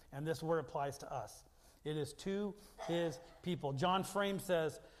people. And this word applies to us. It is to his people. John Frame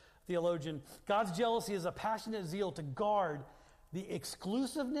says, theologian, God's jealousy is a passionate zeal to guard the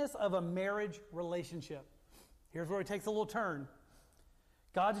exclusiveness of a marriage relationship. Here's where it takes a little turn.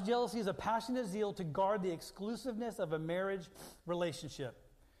 God's jealousy is a passionate zeal to guard the exclusiveness of a marriage relationship.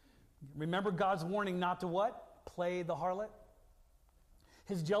 Remember God's warning not to what? Play the harlot?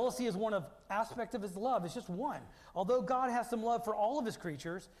 His jealousy is one aspect of his love. It's just one. Although God has some love for all of his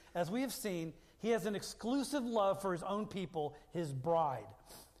creatures, as we have seen, he has an exclusive love for his own people, his bride.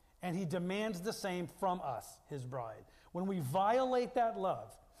 And he demands the same from us, his bride. When we violate that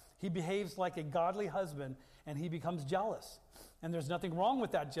love, he behaves like a godly husband and he becomes jealous. And there's nothing wrong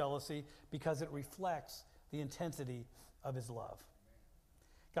with that jealousy because it reflects the intensity of his love.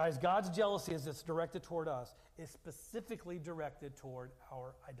 Guys, God's jealousy, as it's directed toward us, is specifically directed toward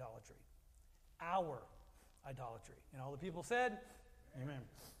our idolatry. Our idolatry. And all the people said, amen.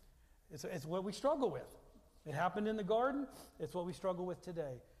 It's what we struggle with. It happened in the garden. It's what we struggle with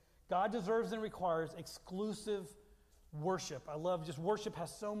today. God deserves and requires exclusive worship. I love just worship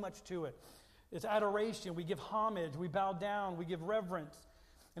has so much to it. It's adoration. We give homage. We bow down. We give reverence.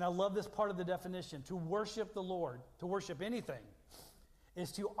 And I love this part of the definition. To worship the Lord, to worship anything,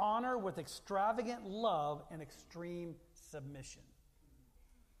 is to honor with extravagant love and extreme submission.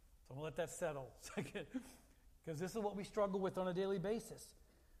 So I'm going to let that settle a second, because this is what we struggle with on a daily basis.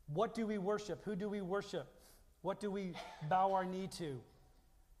 What do we worship? Who do we worship? What do we bow our knee to?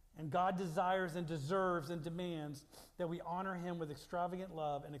 And God desires and deserves and demands that we honor him with extravagant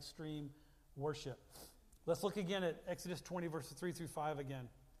love and extreme worship. Let's look again at Exodus 20, verses 3 through 5 again.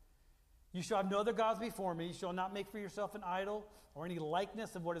 You shall have no other gods before me. You shall not make for yourself an idol or any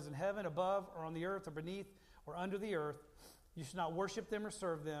likeness of what is in heaven, above, or on the earth, or beneath, or under the earth. You shall not worship them or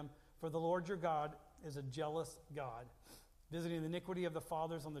serve them, for the Lord your God is a jealous God, visiting the iniquity of the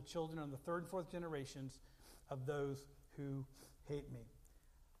fathers on the children on the third and fourth generations of those who hate me.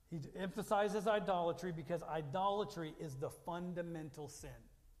 He emphasizes idolatry because idolatry is the fundamental sin.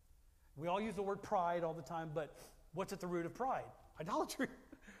 We all use the word pride all the time, but what's at the root of pride? Idolatry.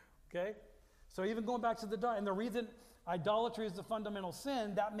 Okay? So even going back to and the reason idolatry is the fundamental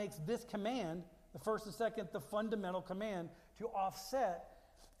sin, that makes this command, the first and second, the fundamental command to offset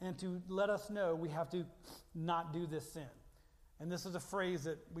and to let us know we have to not do this sin. And this is a phrase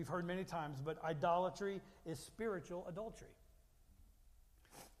that we've heard many times, but idolatry is spiritual adultery.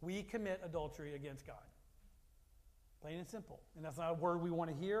 We commit adultery against God. Plain and simple. And that's not a word we want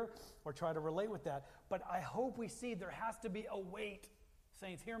to hear or try to relate with that. But I hope we see there has to be a weight,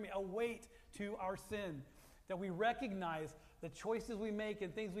 saints, hear me, a weight to our sin. That we recognize the choices we make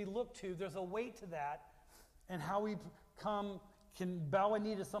and things we look to, there's a weight to that. And how we can bow a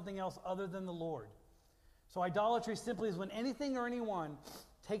knee to something else other than the Lord. So idolatry simply is when anything or anyone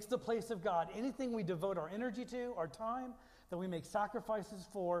takes the place of God, anything we devote our energy to, our time, that we make sacrifices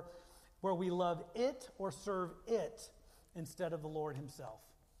for, where we love it or serve it instead of the Lord himself.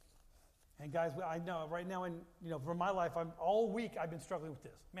 And guys, I know right now, for my life, all week I've been struggling with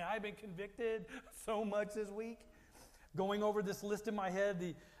this. Man, I've been convicted so much this week. Going over this list in my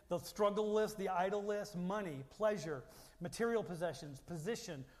head, the struggle list, the idol list, money, pleasure, material possessions,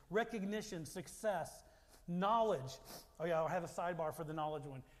 position, recognition, success, knowledge. Oh yeah, I'll have a sidebar for the knowledge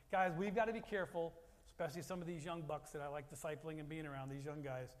one. Guys, we've got to be careful, especially some of these young bucks that I like discipling and being around, these young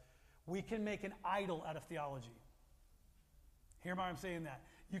guys. We can make an idol out of theology. Hear why I'm saying that?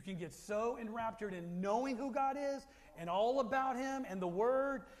 You can get so enraptured in knowing who God is and all about him and the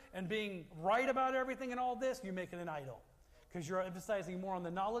word and being right about everything and all this, you're making an idol. Because you're emphasizing more on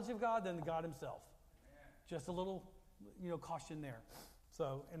the knowledge of God than God himself. Just a little, caution there.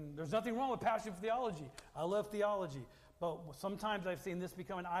 So, and there's nothing wrong with passion for theology. I love theology. But sometimes I've seen this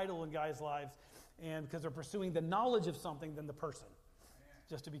become an idol in guys' lives, and because they're pursuing the knowledge of something than the person.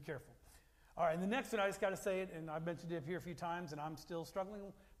 Just to be careful. All right, and the next one, I just got to say it, and I've mentioned it here a few times, and I'm still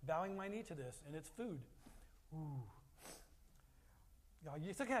struggling, bowing my knee to this, and it's food. Ooh.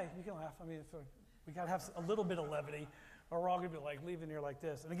 It's okay. You can laugh. We got to have a little bit of levity, or we're all going to be leaving here like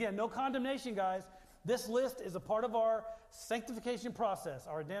this. And again, no condemnation, guys. This list is a part of our sanctification process,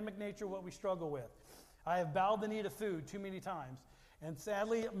 our Adamic nature, what we struggle with. I have bowed the knee to food too many times. And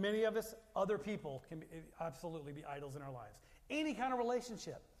sadly, many of us, other people, can absolutely be idols in our lives. Any kind of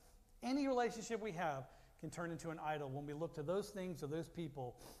relationship, any relationship we have can turn into an idol when we look to those things or those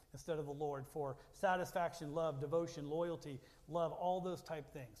people instead of the Lord for satisfaction, love, devotion, loyalty, love, all those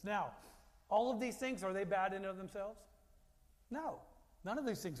type things. Now, all of these things, are they bad in and of themselves? No, none of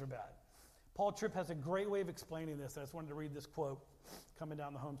these things are bad. Paul Tripp has a great way of explaining this. I just wanted to read this quote coming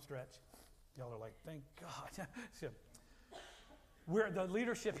down the home stretch. Y'all are like, thank God. So, the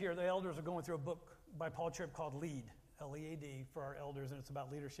leadership here, the elders are going through a book by Paul Tripp called Lead, L-E-A-D, for our elders, and it's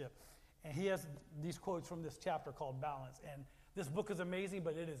about leadership. And he has these quotes from this chapter called Balance. And this book is amazing,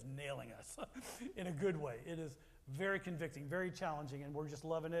 but it is nailing us in a good way. It is very convicting, very challenging, and we're just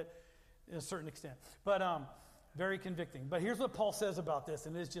loving it to a certain extent. But very convicting. But here's what Paul says about this,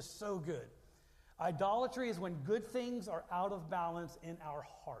 and it is just so good. Idolatry is when good things are out of balance in our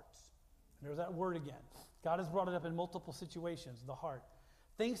hearts. And there's that word again. God has brought it up in multiple situations, the heart.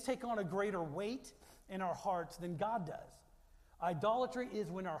 Things take on a greater weight in our hearts than God does. Idolatry is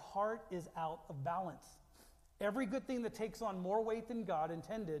when our heart is out of balance. Every good thing that takes on more weight than God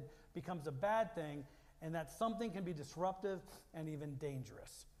intended becomes a bad thing, and that something can be disruptive and even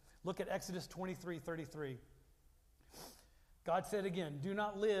dangerous. Look at Exodus 23:33. God said again,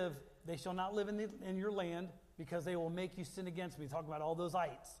 they shall not live in your land, because they will make you sin against me. Talking about all those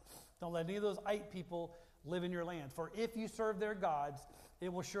ites. Don't let any of those ite people live in your land. For if you serve their gods,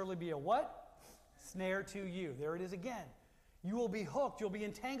 it will surely be a what? Snare to you. There it is again. You will be hooked. You'll be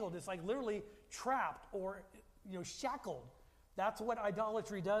entangled. It's like literally trapped or shackled. That's what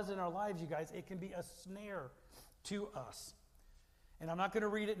idolatry does in our lives, you guys. It can be a snare to us. And I'm not going to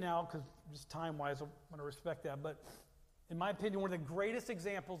read it now because just time-wise, I want to respect that. But in my opinion, one of the greatest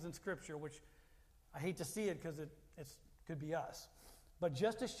examples in Scripture, which I hate to see it because it could be us. But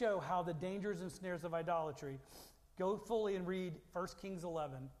just to show how the dangers and snares of idolatry, go fully and read 1 Kings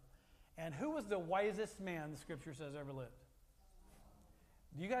 11. And who was the wisest man, the Scripture says, ever lived?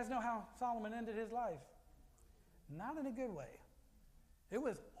 Do you guys know how Solomon ended his life? Not in a good way. It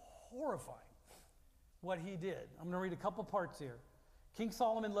was horrifying what he did. I'm going to read a couple parts here. King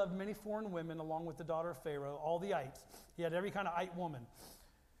Solomon loved many foreign women along with the daughter of Pharaoh, all the ites. He had every kind of ite woman.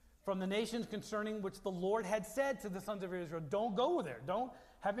 From the nations concerning which the Lord had said to the sons of Israel, don't go there. Don't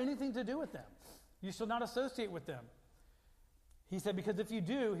have anything to do with them. You shall not associate with them. He said, because if you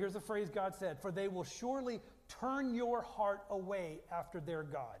do, here's a phrase God said, for they will surely turn your heart away after their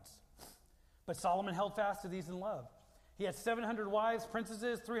gods. But Solomon held fast to these in love. He had 700 wives,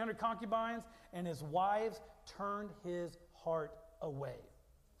 princesses, 300 concubines, and his wives turned his heart away.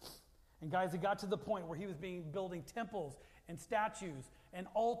 And guys, it got to the point where he was building temples and statues and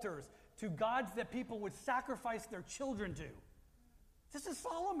altars to gods that people would sacrifice their children to. This is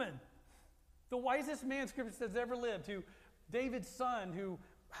Solomon, the wisest man, Scripture says, ever lived, who David's son, who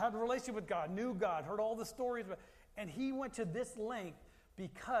had a relationship with God, knew God, heard all the stories, and he went to this length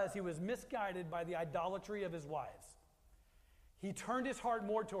because he was misguided by the idolatry of his wives. He turned his heart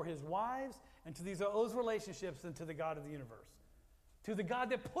more toward his wives and to those relationships than to the God of the universe, to the God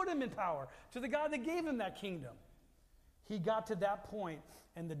that put him in power, to the God that gave him that kingdom. He got to that point,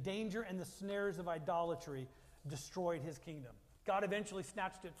 and the danger and the snares of idolatry destroyed his kingdom. God eventually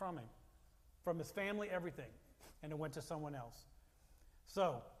snatched it from him, from his family, everything, and it went to someone else.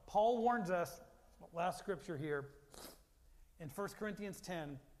 So, Paul warns us, last scripture here, in 1 Corinthians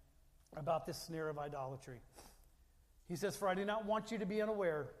 10, about this snare of idolatry. He says, for I do not want you to be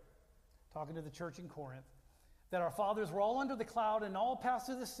unaware, talking to the church in Corinth, that our fathers were all under the cloud and all passed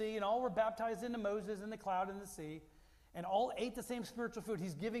through the sea and all were baptized into Moses in the cloud and the sea and all ate the same spiritual food.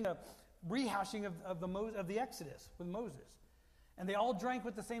 He's giving a rehashing of the Exodus with Moses. And they all drank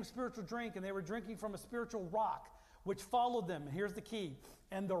with the same spiritual drink, and they were drinking from a spiritual rock which followed them. And here's the key.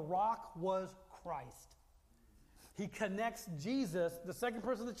 And the rock was Christ. He connects Jesus, the second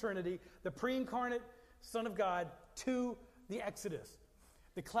person of the Trinity, the pre-incarnate Son of God, to the Exodus.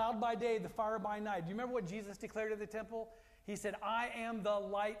 The cloud by day, the fire by night. Do you remember what Jesus declared at the temple? He said, I am the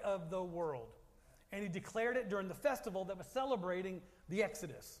light of the world. And he declared it during the festival that was celebrating the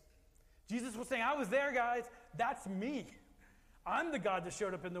Exodus. Jesus was saying, I was there, guys. That's me. I'm the God that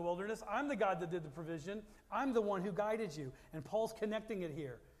showed up in the wilderness. I'm the God that did the provision. I'm the one who guided you. And Paul's connecting it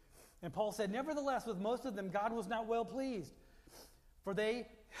here. And Paul said, nevertheless, with most of them, God was not well pleased. For I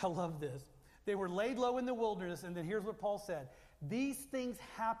love this, they were laid low in the wilderness. And then here's what Paul said. These things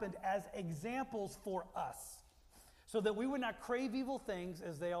happened as examples for us, so that we would not crave evil things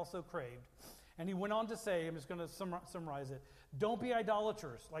as they also craved. And he went on to say, I'm just going to summarize it, don't be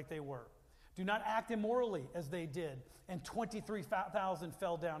idolaters like they were. Do not act immorally as they did. And 23,000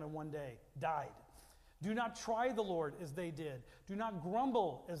 fell down in one day, died. Do not try the Lord as they did. Do not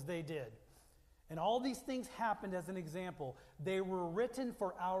grumble as they did. And all these things happened as an example. They were written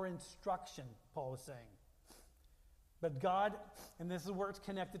for our instruction, Paul was saying. But God, and this is where it's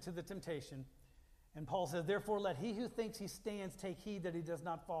connected to the temptation, and Paul says, therefore let he who thinks he stands take heed that he does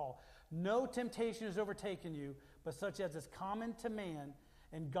not fall. No temptation has overtaken you, but such as is common to man,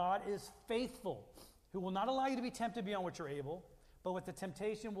 and God is faithful, who will not allow you to be tempted beyond what you're able, but with the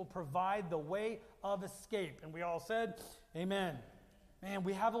temptation will provide the way of escape. And we all said, amen. Man,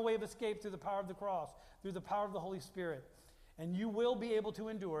 we have a way of escape through the power of the cross, through the power of the Holy Spirit. And you will be able to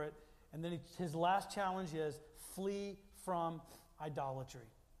endure it. And then his last challenge is flee from idolatry.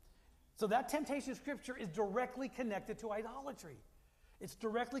 So that temptation scripture is directly connected to idolatry. It's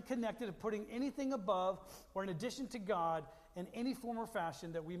directly connected to putting anything above or in addition to God in any form or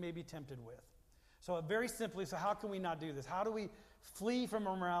fashion that we may be tempted with. So very simply, so how can we not do this? How do we flee from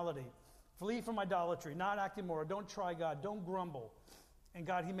immorality? Flee from idolatry, not act immoral, don't try God, don't grumble. And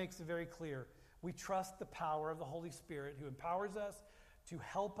God, he makes it very clear. We trust the power of the Holy Spirit who empowers us to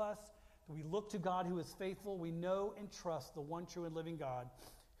help us. We look to God who is faithful. We know and trust the one true and living God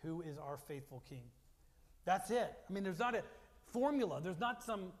who is our faithful King. That's it. I mean, there's not a formula. There's not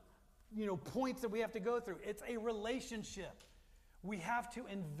some, points that we have to go through. It's a relationship. We have to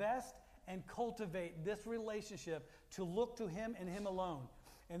invest and cultivate this relationship to look to him and him alone.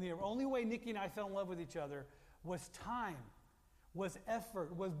 And the only way Nikki and I fell in love with each other was time, was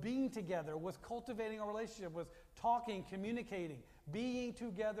effort, was being together, was cultivating a relationship, was talking, communicating, being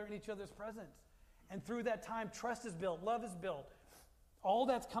together in each other's presence. And through that time, trust is built, love is built. All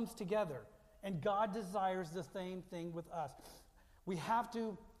that comes together. And God desires the same thing with us. We have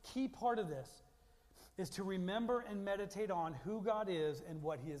to, key part of this is to remember and meditate on who God is and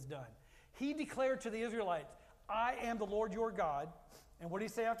what he has done. He declared to the Israelites, I am the Lord your God. And what did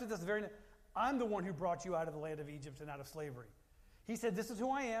he say after this? I'm the one who brought you out of the land of Egypt and out of slavery. He said, this is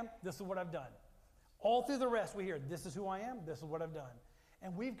who I am, this is what I've done. All through the rest we hear, this is who I am, this is what I've done.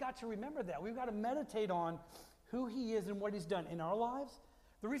 And we've got to remember that. We've got to meditate on who he is and what he's done in our lives.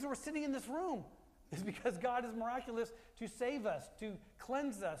 The reason we're sitting in this room is because God is miraculous to save us, to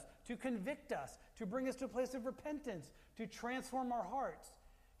cleanse us, to convict us, to bring us to a place of repentance, to transform our hearts.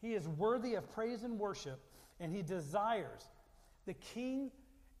 He is worthy of praise and worship, and he desires, the King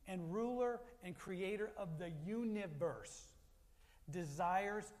and ruler and creator of the universe,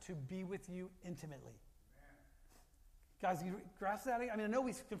 desires to be with you intimately. Guys, you grasp that? I mean, I know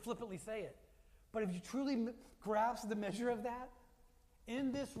we can flippantly say it, but if you truly grasp the measure of that,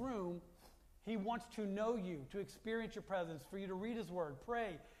 in this room, he wants to know you, to experience your presence, for you to read his word,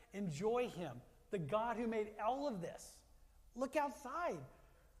 pray, enjoy him, the God who made all of this. Look outside.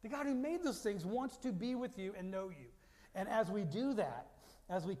 The God who made those things wants to be with you and know you. And as we do that,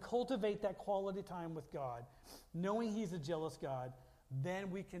 as we cultivate that quality time with God, knowing he's a jealous God, then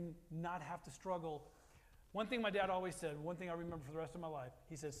we can not have to struggle. One thing my dad always said, one thing I remember for the rest of my life,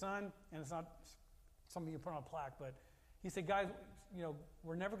 he said, son, and it's not something you put on a plaque, but he said, guys,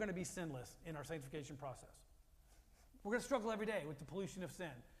 we're never going to be sinless in our sanctification process. We're going to struggle every day with the pollution of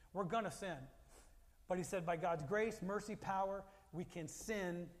sin. We're going to sin. But he said, by God's grace, mercy, power, we can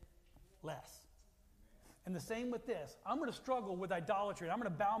sin less. And the same with this. I'm going to struggle with idolatry. I'm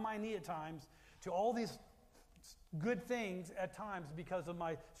going to bow my knee at times to all these good things at times because of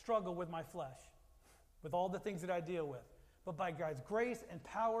my struggle with my flesh, with all the things that I deal with. But by God's grace and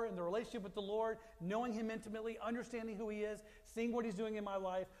power and the relationship with the Lord, knowing him intimately, understanding who he is, seeing what he's doing in my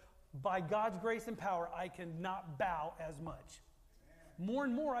life, by God's grace and power, I cannot bow as much. More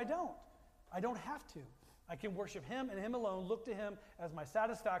and more, I don't. I don't have to. I can worship him and him alone, look to him as my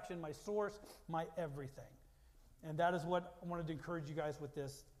satisfaction, my source, my everything. And that is what I wanted to encourage you guys with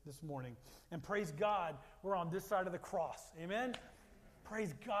this morning. And praise God, we're on this side of the cross. Amen?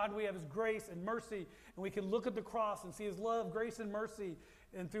 Praise God, we have his grace and mercy, and we can look at the cross and see his love, grace, and mercy,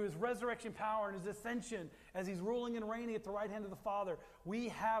 and through his resurrection power and his ascension, as he's ruling and reigning at the right hand of the Father, we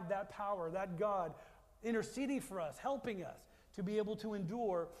have that power, that God interceding for us, helping us to be able to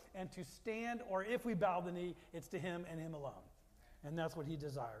endure and to stand, or if we bow the knee, it's to him and him alone. And that's what he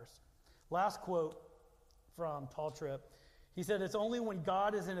desires. Last quote from Paul Tripp. He said, it's only when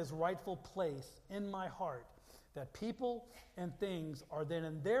God is in his rightful place in my heart that people and things are then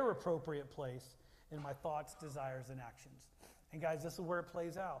in their appropriate place in my thoughts, desires, and actions. And guys, this is where it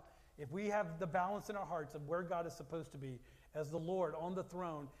plays out. If we have the balance in our hearts of where God is supposed to be as the Lord on the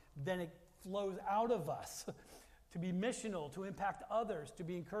throne, then it flows out of us to be missional, to impact others, to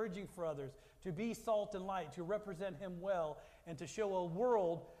be encouraging for others, to be salt and light, to represent him well, and to show a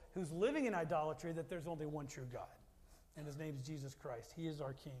world who's living in idolatry that there's only one true God. And his name is Jesus Christ. He is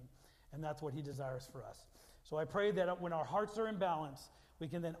our King. And that's what he desires for us. So I pray that when our hearts are in balance, we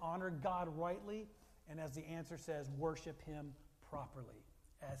can then honor God rightly, and as the answer says, worship him properly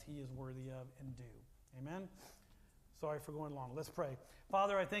as he is worthy of and due. Amen? Sorry for going long. Let's pray.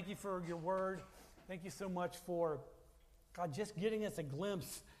 Father, I thank you for your word. Thank you so much for, God, just getting us a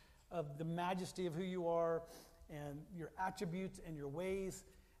glimpse of the majesty of who you are and your attributes and your ways.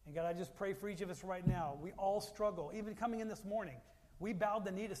 And God, I just pray for each of us right now. We all struggle. Even coming in this morning, we bowed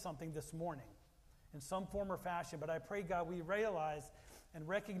the knee to something this morning in some form or fashion. But I pray, God, we realize and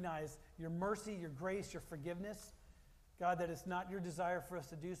recognize your mercy, your grace, your forgiveness. God, that it's not your desire for us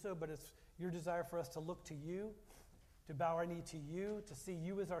to do so, but it's your desire for us to look to you, to bow our knee to you, to see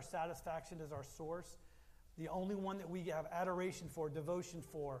you as our satisfaction, as our source, the only one that we have adoration for, devotion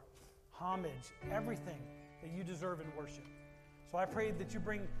for, homage, everything that you deserve in worship. So I pray that you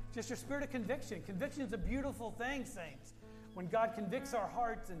bring just your spirit of conviction. Conviction is a beautiful thing, saints. When God convicts our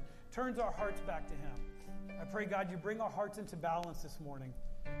hearts and turns our hearts back to him. I pray, God, you bring our hearts into balance this morning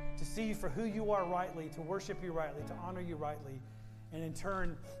to see you for who you are rightly, to worship you rightly, to honor you rightly, and in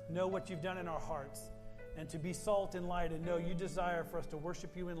turn know what you've done in our hearts, and to be salt and light and know you desire for us to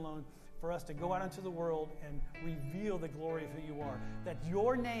worship you alone, for us to go out into the world and reveal the glory of who you are, that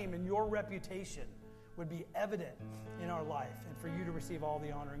your name and your reputation would be evident in our life, and for you to receive all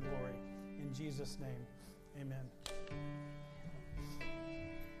the honor and glory. In Jesus' name, amen.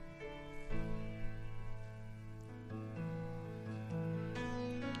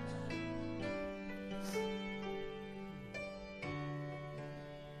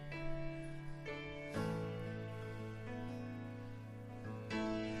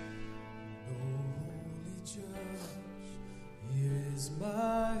 My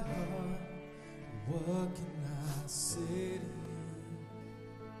heart, what can I say to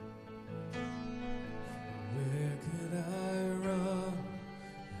you? Where could I run?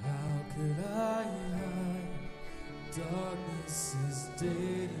 How could I hide? Darkness is dead in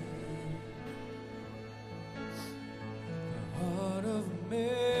you. The heart of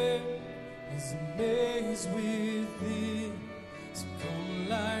man is amazed within. So come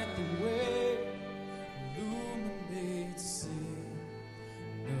light the way, illuminate sin.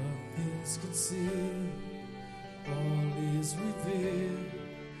 Nothing's concealed, all is revealed.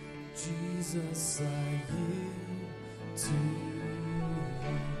 Jesus, I yield to you.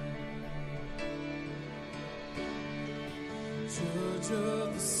 Judge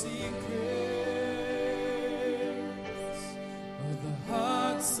of the secrets of the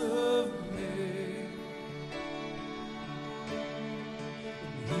hearts of men,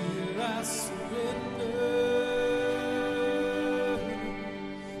 here I surrender.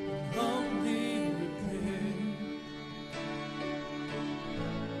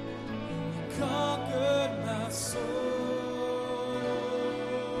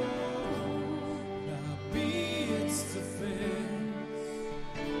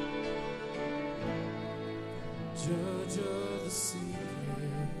 Judge of the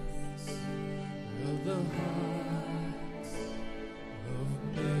secrets of the hearts of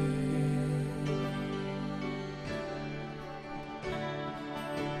men.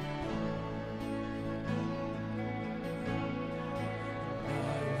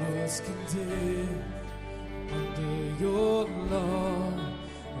 I was condemned under your law,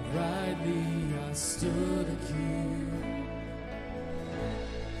 rightly I stood accused.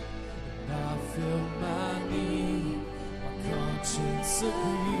 I felt my need, my conscience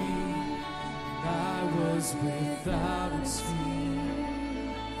agreed, and I was without excuse.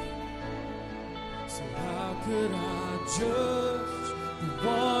 So how could I judge the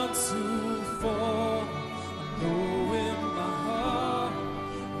ones who fall? I know in my heart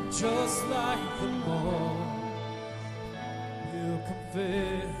I'm just like them all. Will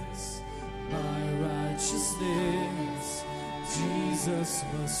confess my righteousness. Jesus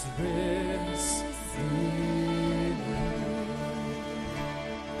must rest in you.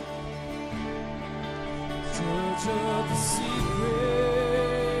 Judge of the secrets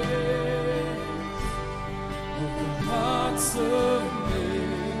of the hearts of men,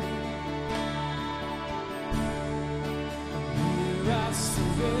 here I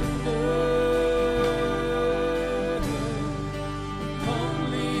surrender.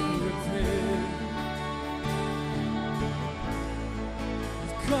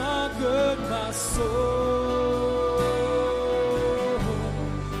 Conquered my soul,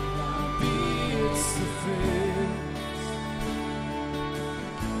 now be its defense.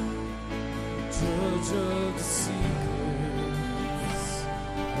 Judge of the secrets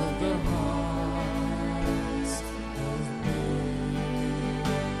of the hearts of men.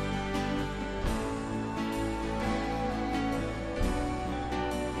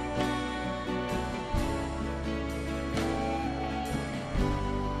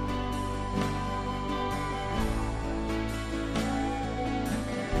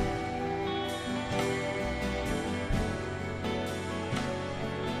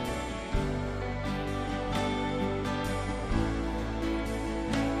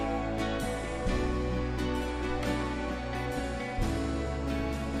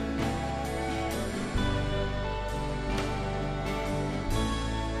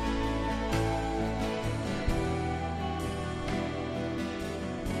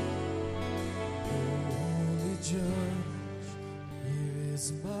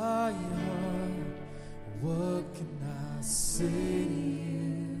 is my heart. What can I say to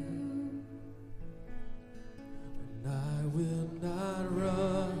you? And I will not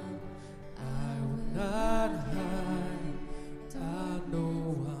run, I will not hide. I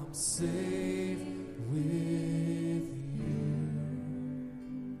know I'm safe with you.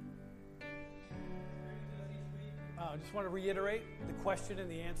 I just want to reiterate the question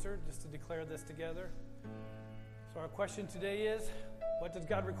and the answer, just to declare this together. So our question today is, what does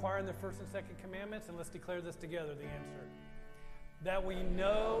God require in the first and second commandments? And let's declare this together, the answer. That we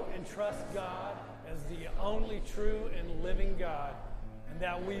know and trust God as the only true and living God, and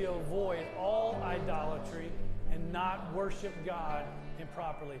that we avoid all idolatry and not worship God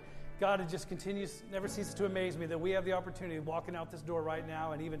improperly. God, it just continues, never ceases to amaze me that we have the opportunity of walking out this door right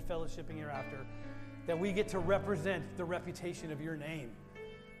now and even fellowshipping hereafter, that we get to represent the reputation of your name.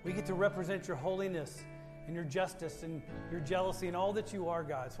 We get to represent your holiness and your justice and your jealousy and all that you are,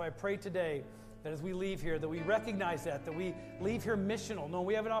 God. So I pray today that as we leave here, that we recognize that we leave here missional. No,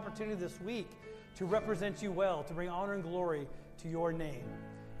 we have an opportunity this week to represent you well, to bring honor and glory to your name,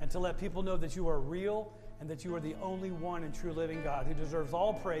 and to let people know that you are real and that you are the only one and true living God who deserves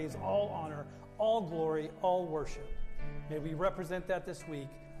all praise, all honor, all glory, all worship. May we represent that this week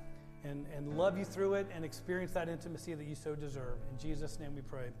and love you through it and experience that intimacy that you so deserve. In Jesus' name we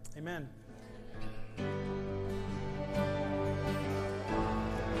pray. Amen.